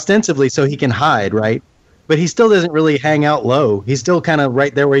 ostensibly so he can hide, right? But he still doesn't really hang out low. He's still kind of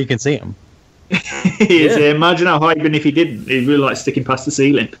right there where you can see him. He is. Imagine how high, even if he didn't, he'd be like sticking past the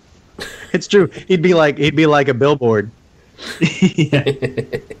ceiling. It's true. He'd be like a billboard. Yeah.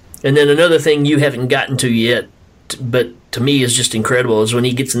 And then another thing you haven't gotten to yet, but to me is just incredible, is when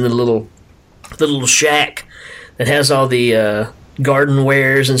he gets in the little shack that has all the garden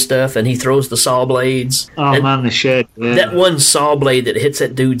wares and stuff, and he throws the saw blades. Oh man, the shed. Yeah. That one saw blade that hits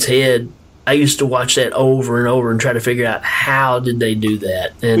that dude's head. I used to watch that over and over and try to figure out how did they do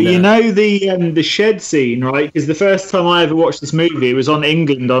that. And, but you know the shed scene, right? Because the first time I ever watched this movie, it was on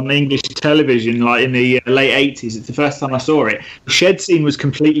England on English television, like in the late 80s. It's the first time I saw it. The shed scene was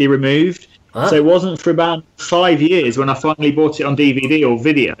completely removed, so it wasn't for about 5 years when I finally bought it on DVD or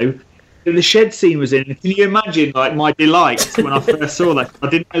video. The shed scene was in. Can you imagine, my delight when I first saw that? I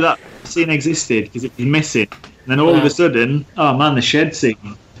didn't know that scene existed because it was missing. And then all of a sudden, oh man, the shed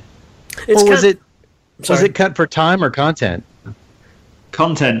scene. Was it cut for time or content?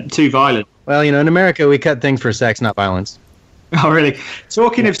 Content, too violent. Well, in America, we cut things for sex, not violence. Oh, really?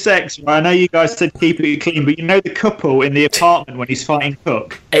 Talking of sex, I know you guys said keep it clean, but the couple in the apartment when he's fighting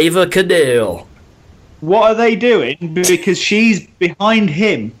Cook? Ava Cadell. What are they doing? Because she's behind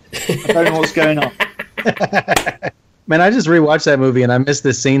him. I don't know what's going on. Man, I just rewatched that movie and I missed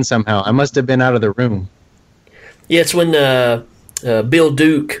this scene somehow. I must have been out of the room. Yeah, it's when Bill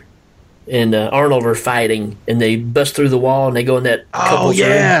Duke and Arnold are fighting, and they bust through the wall, and they go in that couple's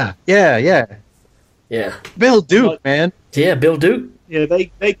room. Yeah. Bill Duke, man. Yeah, Bill Duke. Yeah,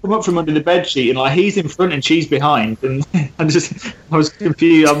 they come up from under the bedsheet, and he's in front and she's behind, and I was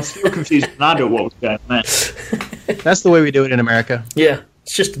confused. I'm still confused as an adult what was going on there. That's the way we do it in America. Yeah,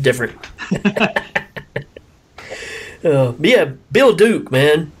 it's just different. Yeah, Bill Duke,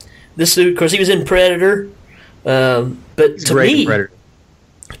 man. This dude, of course, he was in Predator, but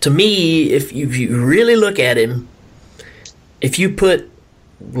to me, if you really look at him, if you put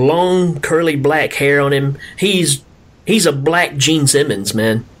long curly black hair on him, he's a black Gene Simmons,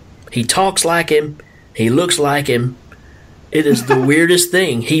 man. He talks like him, he looks like him. It is the weirdest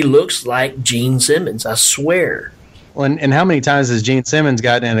thing. He looks like Gene Simmons, I swear. Well, and how many times has Gene Simmons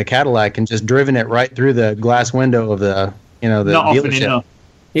gotten in a Cadillac and just driven it right through the glass window of the Not dealership? often enough.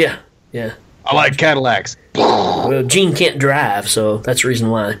 Yeah. I like Cadillacs. Well, Gene can't drive, so that's the reason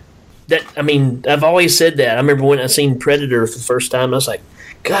why. I've always said that. I remember when I seen Predator for the first time, I was like,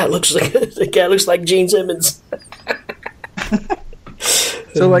 God, the guy looks like Gene Simmons.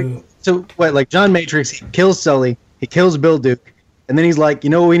 Like John Matrix, he kills Sully, he kills Bill Duke, and then he's like,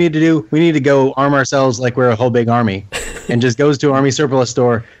 you know what we need to do? We need to go arm ourselves like we're a whole big army, and just goes to an army surplus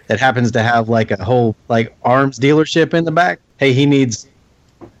store that happens to have a whole arms dealership in the back. Hey, he needs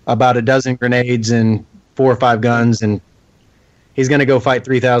about a dozen grenades and 4 or 5 guns, and he's going to go fight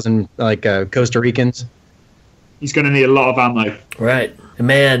 3,000 Costa Ricans. He's going to need a lot of ammo. Right. And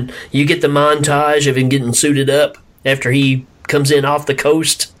man, you get the montage of him getting suited up after he comes in off the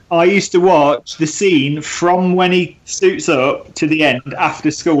coast. I used to watch the scene from when he suits up to the end after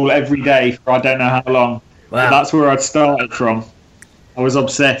school every day for I don't know how long. Wow. That's where I'd started from. I was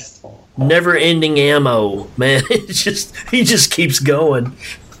obsessed. never-ending ammo, man. It's just he just keeps going.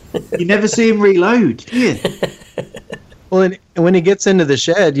 You never see him reload, do you? Well, and when he gets into the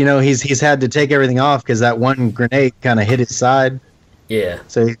shed, you know, he's had to take everything off because that one grenade kind of hit his side. Yeah.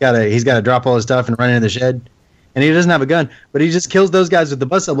 So he's got to drop all his stuff and run into the shed. And he doesn't have a gun, but he just kills those guys with the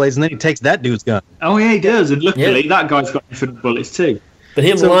buzz saw blades, and then he takes that dude's gun. Oh yeah, he does. And luckily, that guy's got infinite bullets too. But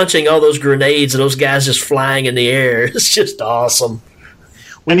him launching all those grenades and those guys just flying in the air, it's just awesome.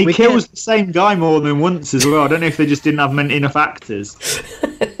 And he kills the same guy more than once as well. I don't know if they just didn't have enough actors.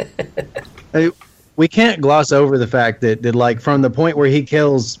 We can't gloss over the fact that like from the point where he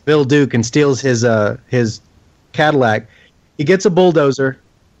kills Bill Duke and steals his Cadillac, he gets a bulldozer,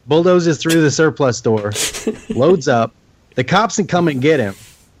 bulldozes through the surplus store, loads up. The cops can come and get him.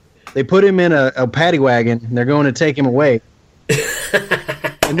 They put him in a paddy wagon, and they're going to take him away.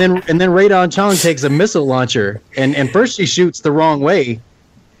 and then Radon Chong takes a missile launcher, and first she shoots the wrong way,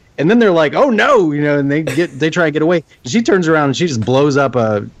 and then they're like, "Oh no!" You know, and they try to get away. She turns around and she just blows up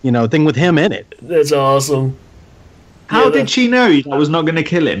a thing with him in it. That's awesome. How did she know I was not going to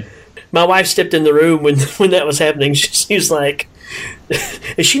kill him? My wife stepped in the room when that was happening. She was like,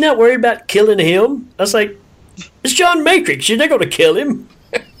 "Is she not worried about killing him?" I was like, "It's John Matrix. You're not going to kill him."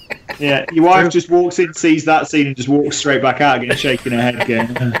 Yeah, your wife just walks in, sees that scene, and just walks straight back out again, shaking her head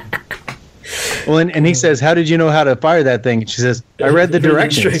again. Well, and he says, "How did you know how to fire that thing?" And she says, "I read the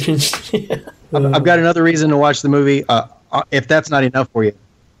directions." I've got another reason to watch the movie. If that's not enough for you,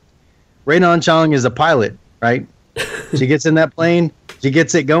 Radon Chong is a pilot, right? She gets in that plane, she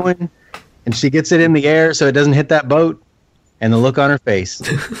gets it going, and she gets it in the air so it doesn't hit that boat. And the look on her face.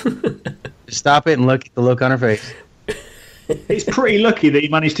 Just stop it and look at the look on her face. He's pretty lucky that he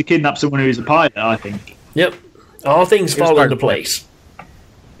managed to kidnap someone who's a pilot, I think. Yep. All things fall into place.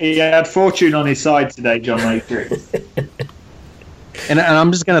 He had fortune on his side today, John Matrix. And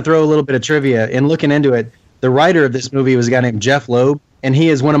I'm just going to throw a little bit of trivia. In looking into it, the writer of this movie was a guy named Jeff Loeb, and he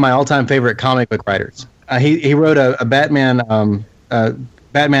is one of my all-time favorite comic book writers. He wrote a Batman,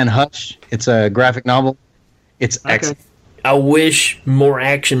 Batman Hush. It's a graphic novel. It's excellent. I wish more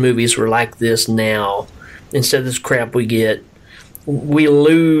action movies were like this now. Instead of this crap we get, we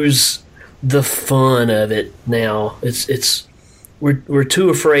lose the fun of it now. We're too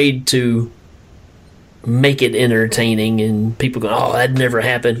afraid to make it entertaining, and people go, "Oh, that never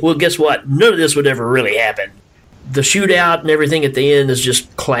happened." Well, guess what? None of this would ever really happen. The shootout and everything at the end is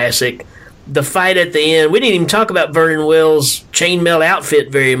just classic. The fight at the end, we didn't even talk about Vernon Wells' chainmail outfit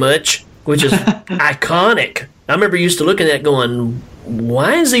very much, which is iconic. I remember used to look at that going,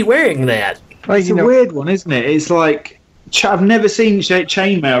 "Why is he wearing that?" It's a weird one, isn't it? It's like, I've never seen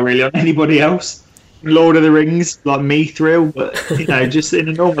chainmail really on anybody else. Lord of the Rings, like Mithril, but just in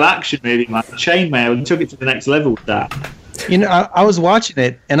a normal action movie, man, chainmail, and took it to the next level with that. I was watching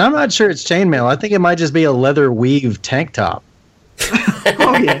it, and I'm not sure it's chainmail. I think it might just be a leather weave tank top.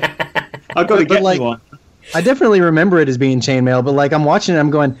 Oh yeah, I've got to get one. I definitely remember it as being chainmail, but like I'm watching it, I'm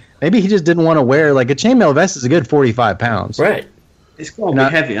going, maybe he just didn't want to wear like a chainmail vest is a good 45 pounds. Right. It's got to be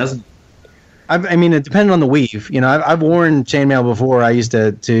heavy, hasn't it? I mean, it depends on the weave. I've worn chainmail before. I used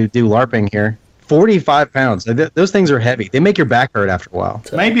to do LARPing here. 45 pounds. Those things are heavy. They make your back hurt after a while.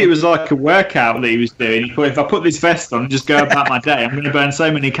 Maybe it was like a workout that he was doing. He thought, if I put this vest on and just go about my day, I'm going to burn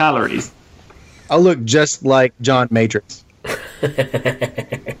so many calories. I'll look just like John Matrix.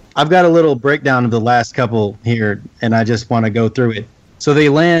 I've got a little breakdown of the last couple here, and I just want to go through it. So they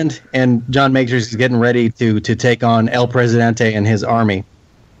land, and John Matrix is getting ready to take on El Presidente and his army.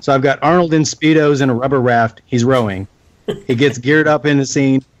 So I've got Arnold in Speedos and a rubber raft. He's rowing. He gets geared up in the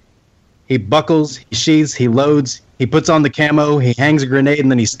scene. He buckles, he sheaths, he loads, he puts on the camo, he hangs a grenade,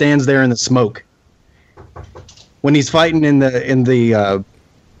 and then he stands there in the smoke. When he's fighting in the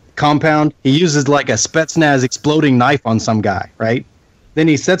compound, he uses like a Spetsnaz exploding knife on some guy, right? Then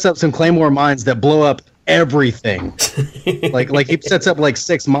he sets up some Claymore mines that blow up everything. like he sets up like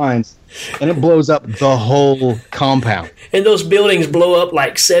 6 mines, and it blows up the whole compound. And those buildings blow up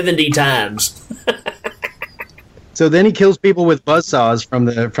like 70 times. So then he kills people with buzzsaws from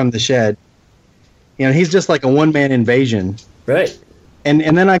the shed. He's just like a one-man invasion. Right. And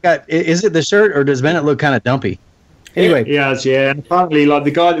then I got, is it the shirt, or does Bennett look kind of dumpy? Anyway. Yeah, and apparently like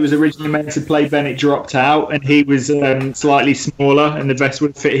the guy that was originally meant to play Bennett dropped out, and he was slightly smaller, and the vest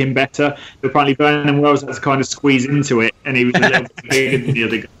would fit him better. But apparently Vernon Wells had to kind of squeeze into it, and he was a little bit bigger than the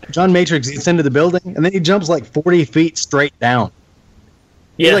other guy. John Matrix gets into the building, and then he jumps like 40 feet straight down.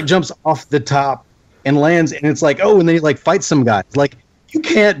 Yeah. He like jumps off the top and lands, and it's like, oh, and then he like fights some guys. Like, you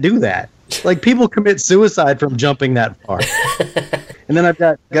can't do that. Like, people commit suicide from jumping that far. And then I've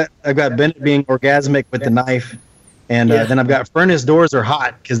got Bennett being orgasmic with the knife, And then I've got furnace doors are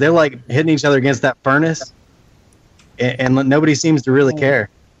hot because they're like hitting each other against that furnace, and nobody seems to really care.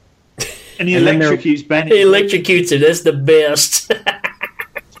 And he electrocutes Bennett. He electrocutes it. That's the best.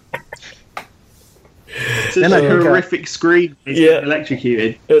 Such a horrific scream. He's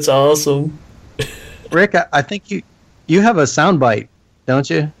electrocuted. That's awesome. Rick, I think you have a soundbite, don't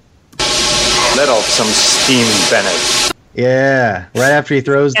you? Let off some steam, Bennett. Yeah, right after he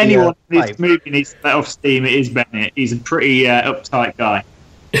throws anyone the in this movie needs to let off steam. It is Bennett. He's a pretty uptight guy.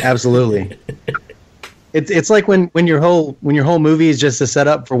 Absolutely. It's like when your whole movie is just a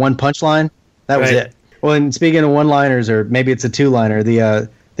setup for one punchline. That was it. Well, and speaking of one-liners, or maybe it's a two-liner, the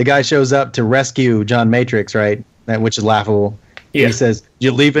guy shows up to rescue John Matrix, right? Which is laughable. Yeah. He says,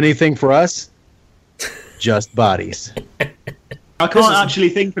 "You leave anything for us? Just bodies." I can't actually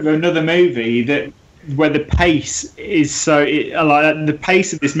think of another movie where the pace is the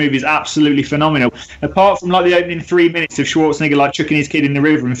pace of this movie is absolutely phenomenal. Apart from like the opening 3 minutes of Schwarzenegger like chucking his kid in the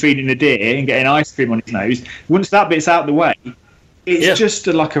river and feeding the deer and getting ice cream on his nose. Once that bit's out of the way, it's just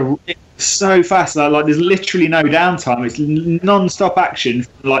it's so fast. Like there's literally no downtime. It's non-stop action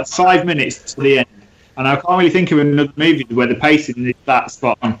from like 5 minutes to the end. And I can't really think of another movie where the pacing is that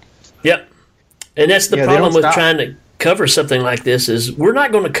spot on. Yep. And that's the problem with trying to cover something like this is we're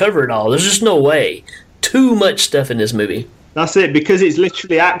not going to cover it all. There's just no way. Too much stuff in this movie. That's it, because it's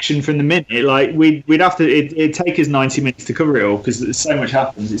literally action from the minute. Like we'd have to. It'd take us 90 minutes to cover it all because so much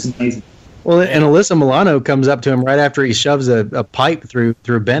happens. It's amazing. Well, and Alyssa Milano comes up to him right after he shoves a pipe through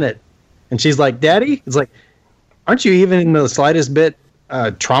Bennett, and she's like, "Daddy," it's like, "Aren't you even in the slightest bit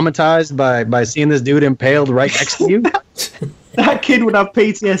traumatized by seeing this dude impaled right next to you?" That kid would have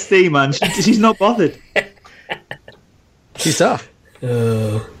PTSD, man. She's not bothered. She's tough.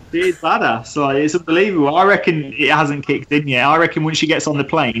 She's badass. Like, it's unbelievable. I reckon it hasn't kicked in yet. I reckon when she gets on the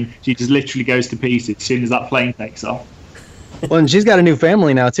plane, she just literally goes to pieces as soon as that plane takes off. Well, and she's got a new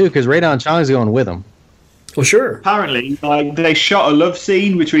family now, too, because Rae Dawn Chong's going with them. Well, sure. Apparently, like they shot a love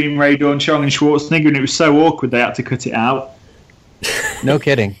scene between Rae Dawn Chong and Schwarzenegger, and it was so awkward they had to cut it out. No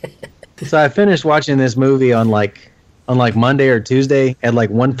kidding. So I finished watching this movie on Monday or Tuesday at like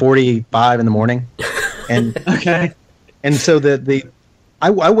 1:45 in the morning. And okay. And so I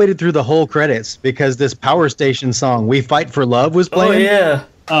waited through the whole credits because this Power Station song, "We Fight for Love," was playing. Oh, yeah.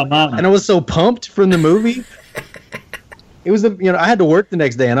 Oh, man. And I was so pumped from the movie. It was I had to work the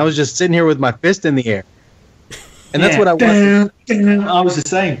next day, and I was just sitting here with my fist in the air. And that's what I was. I was the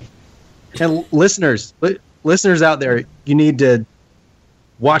same. And listeners out there, you need to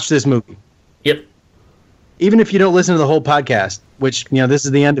watch this movie. Yep. Even if you don't listen to the whole podcast, which, this is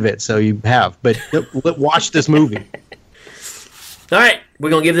the end of it, so you have. But watch this movie. All right, we're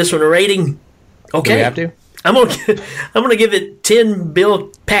gonna give this one a rating. Okay, do we have to? I'm gonna give it 10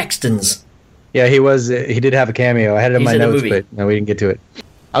 Bill Paxtons. Yeah, he did have a cameo. I had it in my notes, but no, we didn't get to it.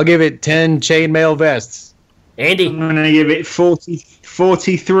 I'll give it 10 chainmail vests. Andy, I'm gonna give it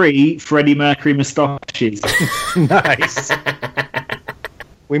 43 Freddie Mercury moustaches. Nice.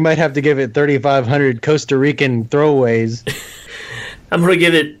 We might have to give it 3,500 Costa Rican throwaways. I'm gonna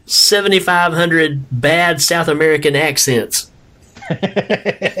give it 7,500 bad South American accents.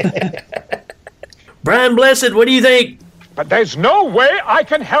 Brian Blessed, what do you think? But there's no way I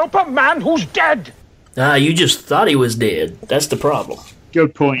can help a man who's dead. You just thought he was dead. That's the problem.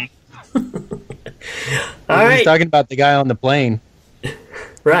 Good point. All right. He's talking about the guy on the plane.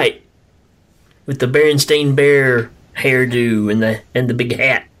 Right. With the Berenstain Bear hairdo and the big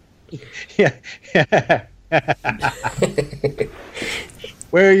hat. Yeah.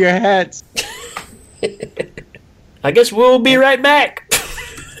 Where are your hats? I guess we'll be right back.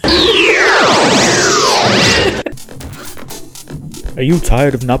 Are you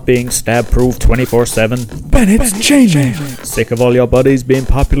tired of not being stab-proof 24/7? Bennett's Chainmail. Sick of all your buddies being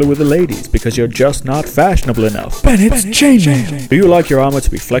popular with the ladies because you're just not fashionable enough? Bennett's Chainmail. Do you like your armor to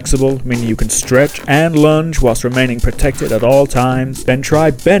be flexible, meaning you can stretch and lunge whilst remaining protected at all times? Then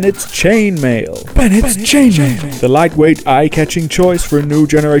try Bennett's Chainmail. Bennett's Chainmail. The lightweight, eye-catching choice for a new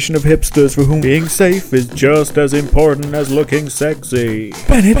generation of hipsters for whom being safe is just as important as looking sexy.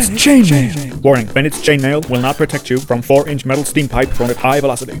 Bennett's Chainmail. Warning, Bennett's Chainmail will not protect you from 4-inch metal steam pipe thrown at high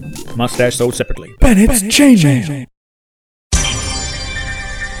velocity. Mustache sold separately. Bennett's Chainmail.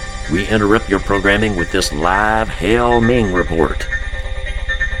 We interrupt your programming with this live Hail Ming report.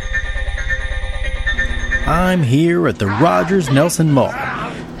 I'm here at the Rogers Nelson Mall,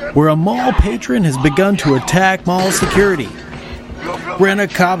 where a mall patron has begun to attack mall security.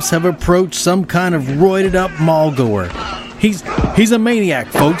 Rent-a-cops have approached some kind of roided-up mall goer. He's a maniac,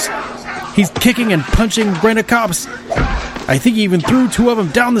 folks. He's kicking and punching rent-a-cops. I think he even threw 2 of them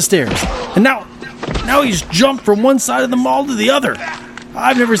down the stairs. And now now he's jumped from one side of the mall to the other.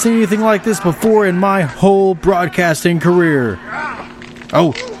 I've never seen anything like this before in my whole broadcasting career.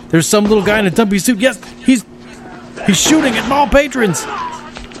 Oh, there's some little guy in a dumpy suit. Yes, he's shooting at mall patrons.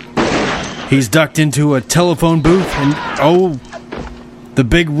 He's ducked into a telephone booth and, oh, the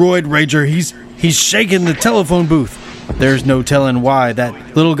big roid rager, he's shaking the telephone booth. There's no telling why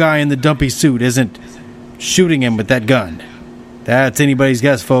that little guy in the dumpy suit isn't shooting him with that gun. That's anybody's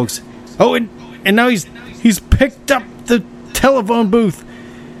guess, folks. Oh, and now he's picked up the telephone booth.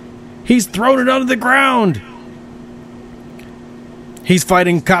 He's thrown it onto the ground. He's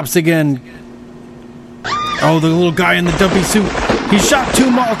fighting cops again. Oh, the little guy in the dumpy suit. He shot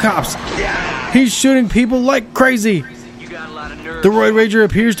 2 mall cops. He's shooting people like crazy. The roid rager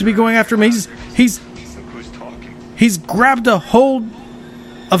appears to be going after him. He's grabbed a hold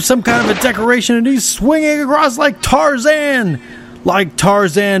of some kind of a decoration and he's swinging across like Tarzan. Like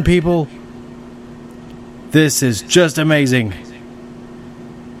Tarzan, people. This is just amazing.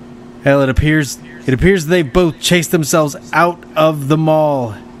 Hell, it appears they both chased themselves out of the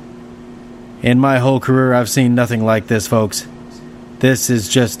mall. In my whole career, I've seen nothing like this, folks. This is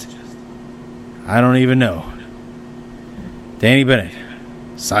just... I don't even know. Danny Bennett,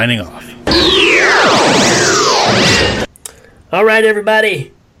 signing off. All right,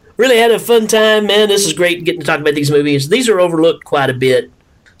 everybody. Really had a fun time, man. This is great getting to talk about these movies. These are overlooked quite a bit,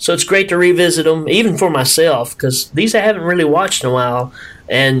 so it's great to revisit them, even for myself, because these I haven't really watched in a while,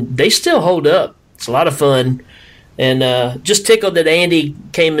 and they still hold up. It's a lot of fun, and just tickled that Andy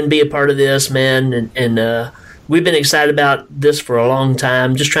came and be a part of this, man, and we've been excited about this for a long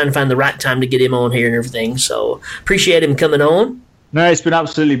time, just trying to find the right time to get him on here and everything, so appreciate him coming on. No, it's been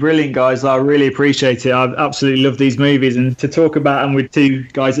absolutely brilliant, guys. I really appreciate it. I absolutely love these movies, and to talk about them with 2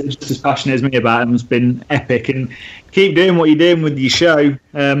 guys that are just as passionate as me about them has been epic. And keep doing what you're doing with your show.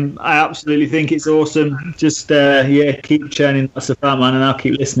 I absolutely think it's awesome. Just keep churning that stuff out, man, and I'll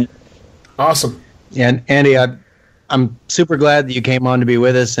keep listening. Awesome. Yeah, and Andy, I'm super glad that you came on to be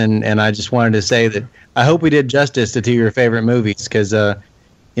with us, and I just wanted to say that I hope we did justice to 2 of your favorite movies, because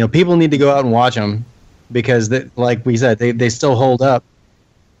people need to go out and watch them. Because, like we said, they still hold up.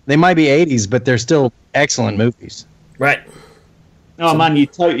 They might be 80s, but they're still excellent movies. Right. Oh, man, you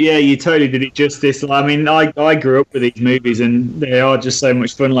totally did it justice. I mean, I grew up with these movies, and they are just so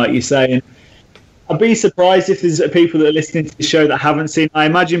much fun, like you say. And I'd be surprised if there's people that are listening to the show that haven't seen it. I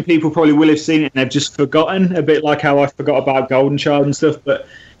imagine people probably will have seen it, and they've just forgotten, a bit like how I forgot about Golden Child and stuff. But,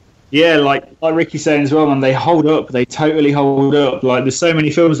 yeah, like Ricky's saying as well, man, they hold up. They totally hold up. Like, there's so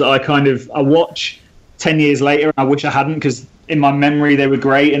many films that I watch 10 years later, and I wish I hadn't, because in my memory they were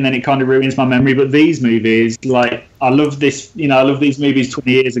great, and then it kind of ruins my memory. But these movies, like, I love this, I love these movies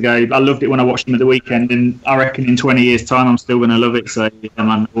 20 years ago. I loved it when I watched them at the weekend, and I reckon in 20 years' time I'm still going to love it. So, yeah,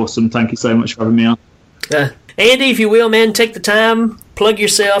 man, awesome. Thank you so much for having me on. Andy, if you will, man, take the time, plug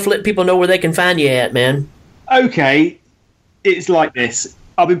yourself, let people know where they can find you at, man. Okay, it's like this.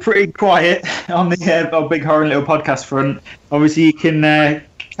 I've been pretty quiet on the Big Horror and Little podcast front. Obviously, you can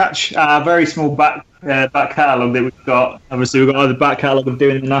catch our very small back catalogue that we've got. Obviously, we've got the back catalogue of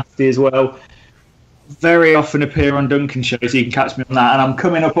Doing the Nasty as well. Very often appear on Duncan shows, so you can catch me on that. And I'm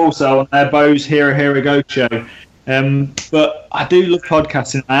coming up also on their Bo's Here a Go show. But I do love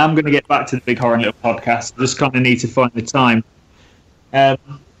podcasting. I am going to get back to the Big Horror and Little podcast. I just kind of need to find the time.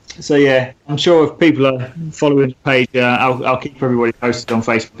 So yeah, I'm sure if people are following the page, I'll keep everybody posted on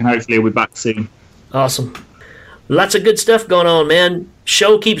Facebook, and hopefully we'll be back soon. Awesome. Lots of good stuff going on, man.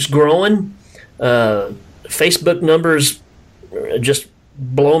 Show keeps growing. Facebook numbers just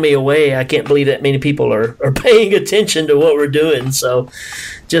blow me away. I can't believe that many people are paying attention to what we're doing. So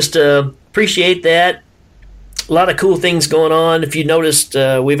just appreciate that. A lot of cool things going on. If you noticed,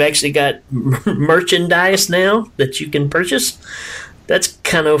 we've actually got merchandise now that you can purchase. That's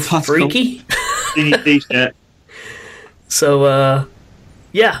kind of freaky. Cool. So,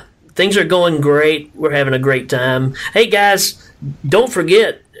 yeah, things are going great. We're having a great time. Hey, guys, don't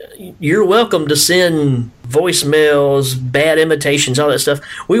forget, you're welcome to send voicemails, bad imitations, all that stuff.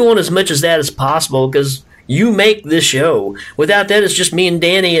 We want as much as that as possible, because you make this show. Without that, it's just me and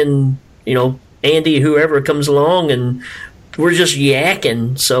Danny and, Andy, whoever comes along, and we're just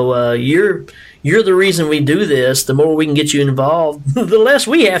yakking. So you're the reason we do this. The more we can get you involved, the less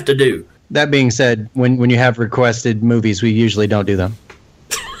we have to do. That being said, when you have requested movies, we usually don't do them.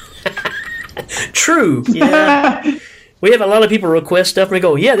 True. Yeah. We have a lot of people request stuff, and we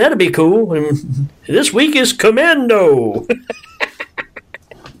go, yeah, that'd be cool. And this week is Commando.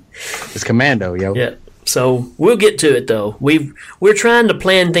 It's Commando, yo. Yeah. So we'll get to it, though. We're trying to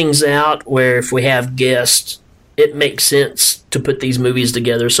plan things out where if we have guests, it makes sense to put these movies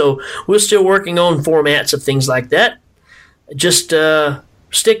together. So we're still working on formats of things like that. Just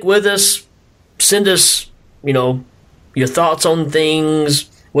stick with us. Send us, your thoughts on things,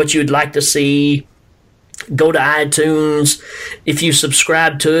 what you'd like to see. Go to iTunes. If you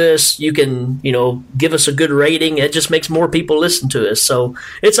subscribe to us, you can, give us a good rating. It just makes more people listen to us. So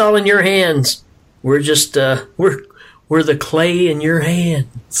it's all in your hands. We're just we're the clay in your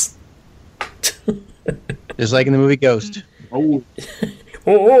hands. Just like in the movie Ghost. Oh.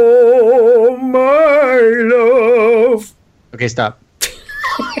 Oh, my love. Okay, stop.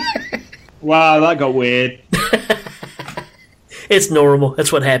 Wow, that got weird. It's normal.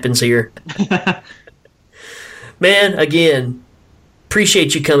 That's what happens here. Man, again,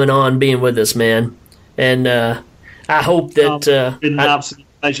 appreciate you coming on, being with us, man. And I hope that... been an absolute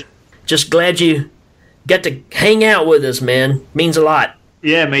pleasure. Just glad you got to hang out with us, man. Means a lot.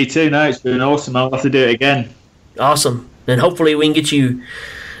 Yeah, me too. No, it's been awesome. I'll have to do it again. Awesome. And hopefully we can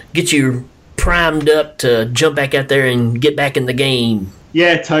get you primed up to jump back out there and get back in the game.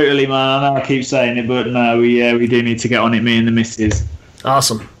 Yeah, totally, man. I know I keep saying it, but no, we do need to get on it, me and the missus.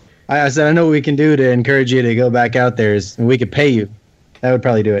 Awesome. I said, I know what we can do to encourage you to go back out there. Is we could pay you. That would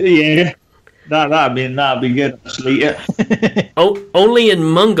probably do it. Yeah, that'd be good, actually. Yeah. Only in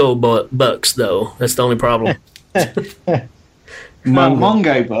Mungo bucks, though. That's the only problem.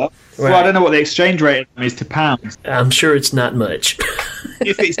 Mongo bucks. Right. Well, I don't know what the exchange rate is to pounds. I'm sure it's not much.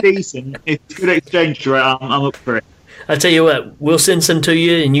 If it's decent, if it's good exchange rate, I'm up for it. I tell you what, we'll send some to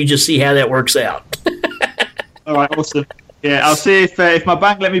you, and you just see how that works out. All right, awesome. Yeah, I'll see if my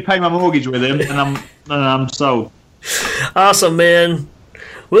bank let me pay my mortgage with him, and I'm sold. Awesome, man.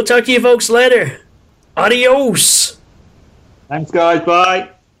 We'll talk to you folks later. Adios. Thanks, guys. Bye.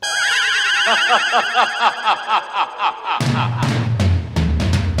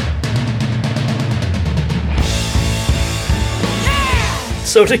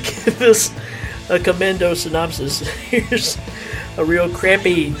 So to give us a Commando synopsis, here's a real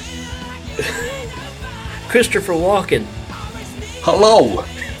crappy Christopher Walken. Hello,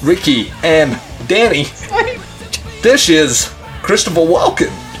 Ricky and Danny. This is Christopher Walken.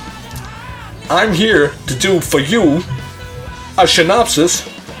 I'm here to do for you a synopsis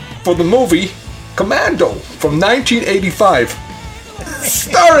for the movie Commando from 1985,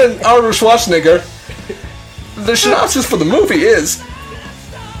 starring Arnold Schwarzenegger. The synopsis for the movie is: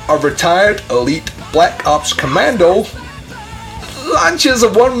 a retired elite Black Ops commando launches a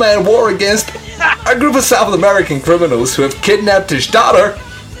one-man war against a group of South American criminals who have kidnapped his daughter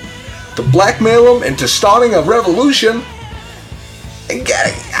to blackmail him into starting a revolution and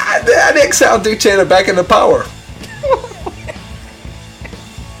getting an exile dictator back into power.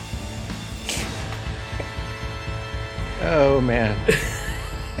 Oh, man.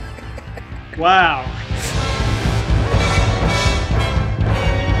 Wow.